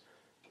choice.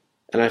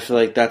 And I feel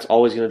like that's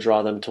always going to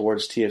draw them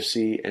towards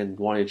TFC and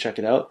wanting to check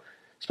it out,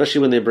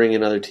 especially when they bring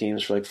in other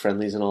teams for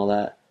friendlies and all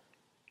that.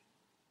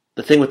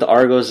 The thing with the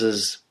Argos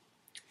is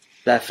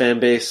that fan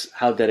base,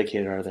 how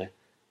dedicated are they?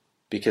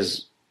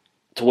 Because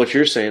to what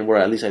you're saying, where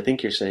at least I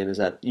think you're saying, is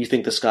that you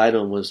think the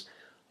Skydome was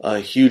a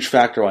huge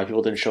factor why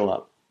people didn't show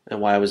up and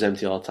why it was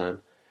empty all the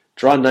time.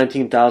 Draw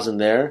 19,000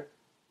 there,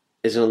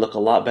 is going to look a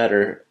lot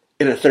better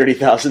in a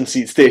 30,000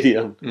 seat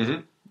stadium.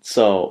 Mm-hmm.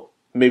 So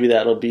maybe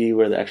that'll be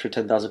where the extra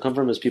 10,000 come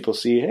from, is people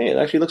see, hey, it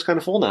actually looks kind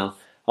of full now.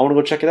 I want to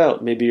go check it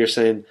out. Maybe you're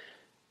saying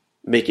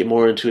make it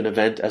more into an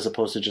event as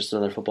opposed to just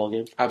another football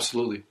game.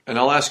 Absolutely. And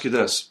I'll ask you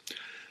this.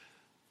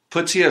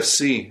 Put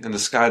TFC in the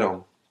Sky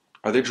Dome.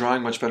 Are they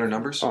drawing much better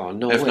numbers? Oh,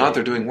 no way. If not,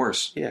 they're doing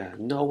worse. Yeah,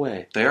 no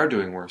way. They are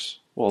doing worse.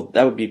 Well,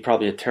 that would be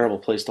probably a terrible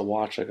place to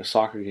watch, like a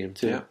soccer game,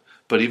 too. Yeah.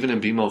 But even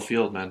in BMO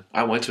Field, man,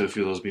 I went to a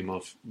few of those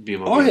BMO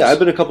Oh, games. yeah, I've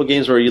been to a couple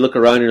games where you look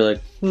around and you're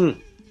like,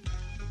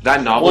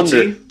 That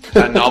novelty,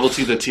 that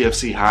novelty that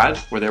TFC had,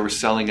 where they were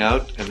selling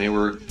out and they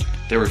were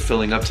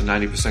filling up to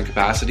 90%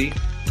 capacity,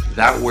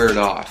 that weared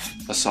off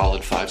a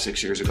solid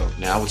 5-6 years ago.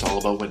 Now it's all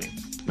about winning.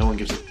 No one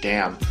gives a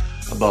damn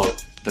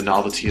about the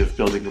novelty of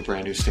building a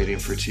brand new stadium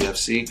for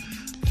TFC.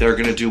 They're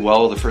going to do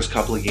well the first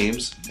couple of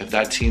games. If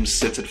that team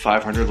sits at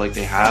 500 like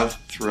they have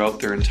throughout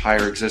their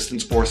entire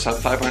existence, or sub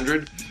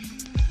 500,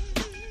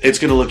 it's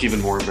going to look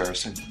even more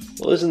embarrassing.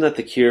 Well, isn't that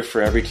the cure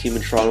for every team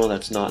in Toronto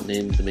that's not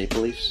named the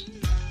Maple Leafs?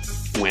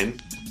 Win.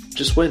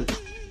 Just win.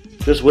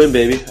 Just win,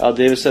 baby. Al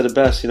Davis said it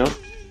best, you know?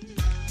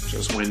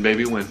 Just win,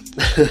 baby, win.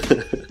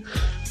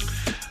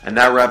 And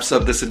that wraps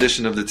up this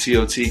edition of the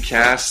TOT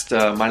Cast.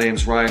 My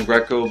name's Ryan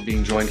Greco,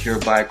 being joined here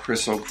by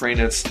Chris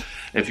O'Kranitz.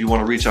 If you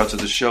want to reach out to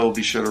the show,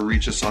 be sure to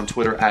reach us on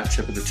Twitter at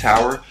Tip of the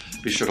Tower.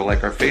 Be sure to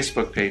like our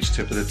Facebook page,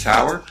 Tip of the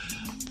Tower.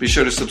 Be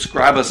sure to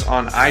subscribe us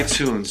on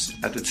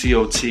iTunes at the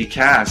TOT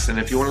Cast. And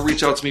if you want to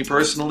reach out to me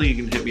personally, you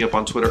can hit me up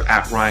on Twitter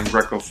at Ryan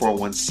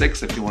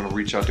Greco416. If you want to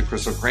reach out to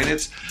Chris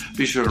O'Kranitz,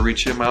 be sure to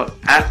reach him out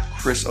at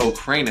Chris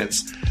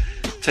O'Kranitz.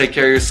 Take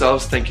care of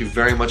yourselves. Thank you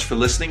very much for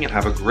listening, and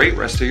have a great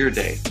rest of your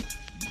day.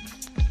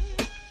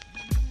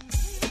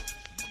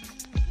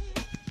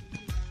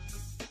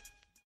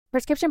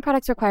 Prescription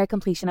products require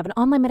completion of an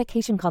online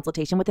medication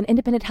consultation with an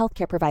independent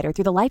healthcare provider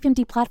through the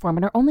LifeMD platform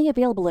and are only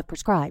available if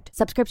prescribed.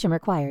 Subscription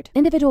required.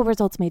 Individual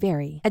results may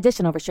vary.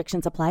 Additional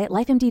restrictions apply at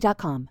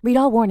lifemd.com. Read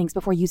all warnings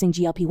before using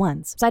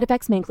GLP-1s. Side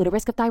effects may include a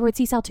risk of thyroid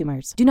C-cell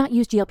tumors. Do not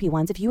use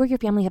GLP-1s if you or your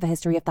family have a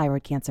history of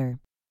thyroid cancer.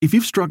 If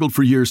you've struggled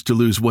for years to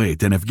lose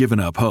weight and have given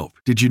up hope,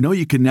 did you know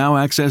you can now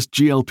access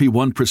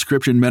GLP-1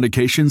 prescription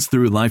medications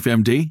through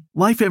LifeMD?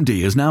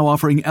 LifeMD is now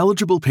offering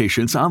eligible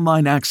patients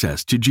online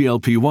access to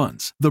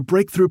GLP-1s, the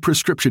breakthrough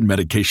prescription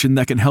medication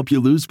that can help you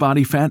lose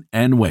body fat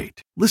and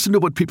weight. Listen to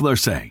what people are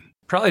saying.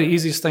 Probably the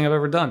easiest thing I've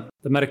ever done.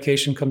 The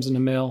medication comes in the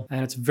mail,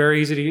 and it's very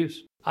easy to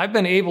use. I've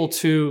been able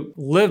to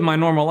live my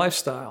normal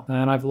lifestyle,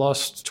 and I've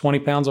lost 20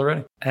 pounds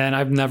already, and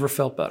I've never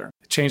felt better.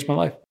 It changed my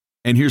life.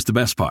 And here's the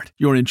best part.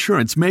 Your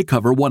insurance may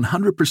cover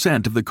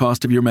 100% of the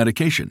cost of your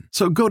medication.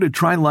 So go to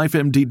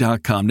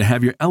TryLifeMD.com to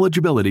have your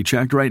eligibility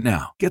checked right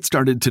now. Get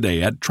started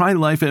today at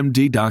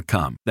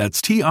TryLifeMD.com.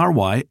 That's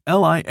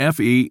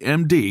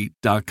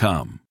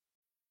TryLifeMD.com.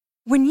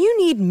 When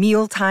you need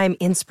mealtime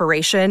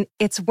inspiration,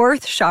 it's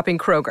worth shopping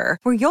Kroger,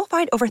 where you'll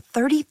find over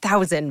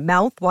 30,000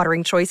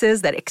 mouth-watering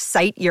choices that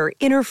excite your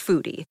inner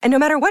foodie. And no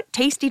matter what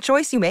tasty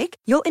choice you make,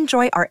 you'll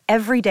enjoy our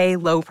everyday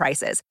low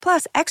prices,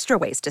 plus extra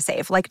ways to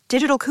save, like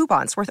digital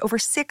coupons worth over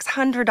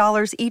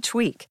 $600 each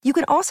week. You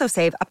can also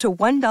save up to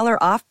 $1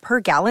 off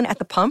per gallon at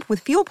the pump with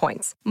fuel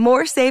points.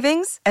 More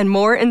savings and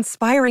more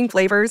inspiring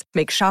flavors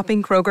make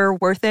shopping Kroger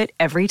worth it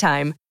every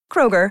time.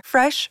 Kroger,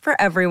 fresh for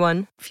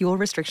everyone. Fuel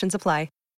restrictions apply.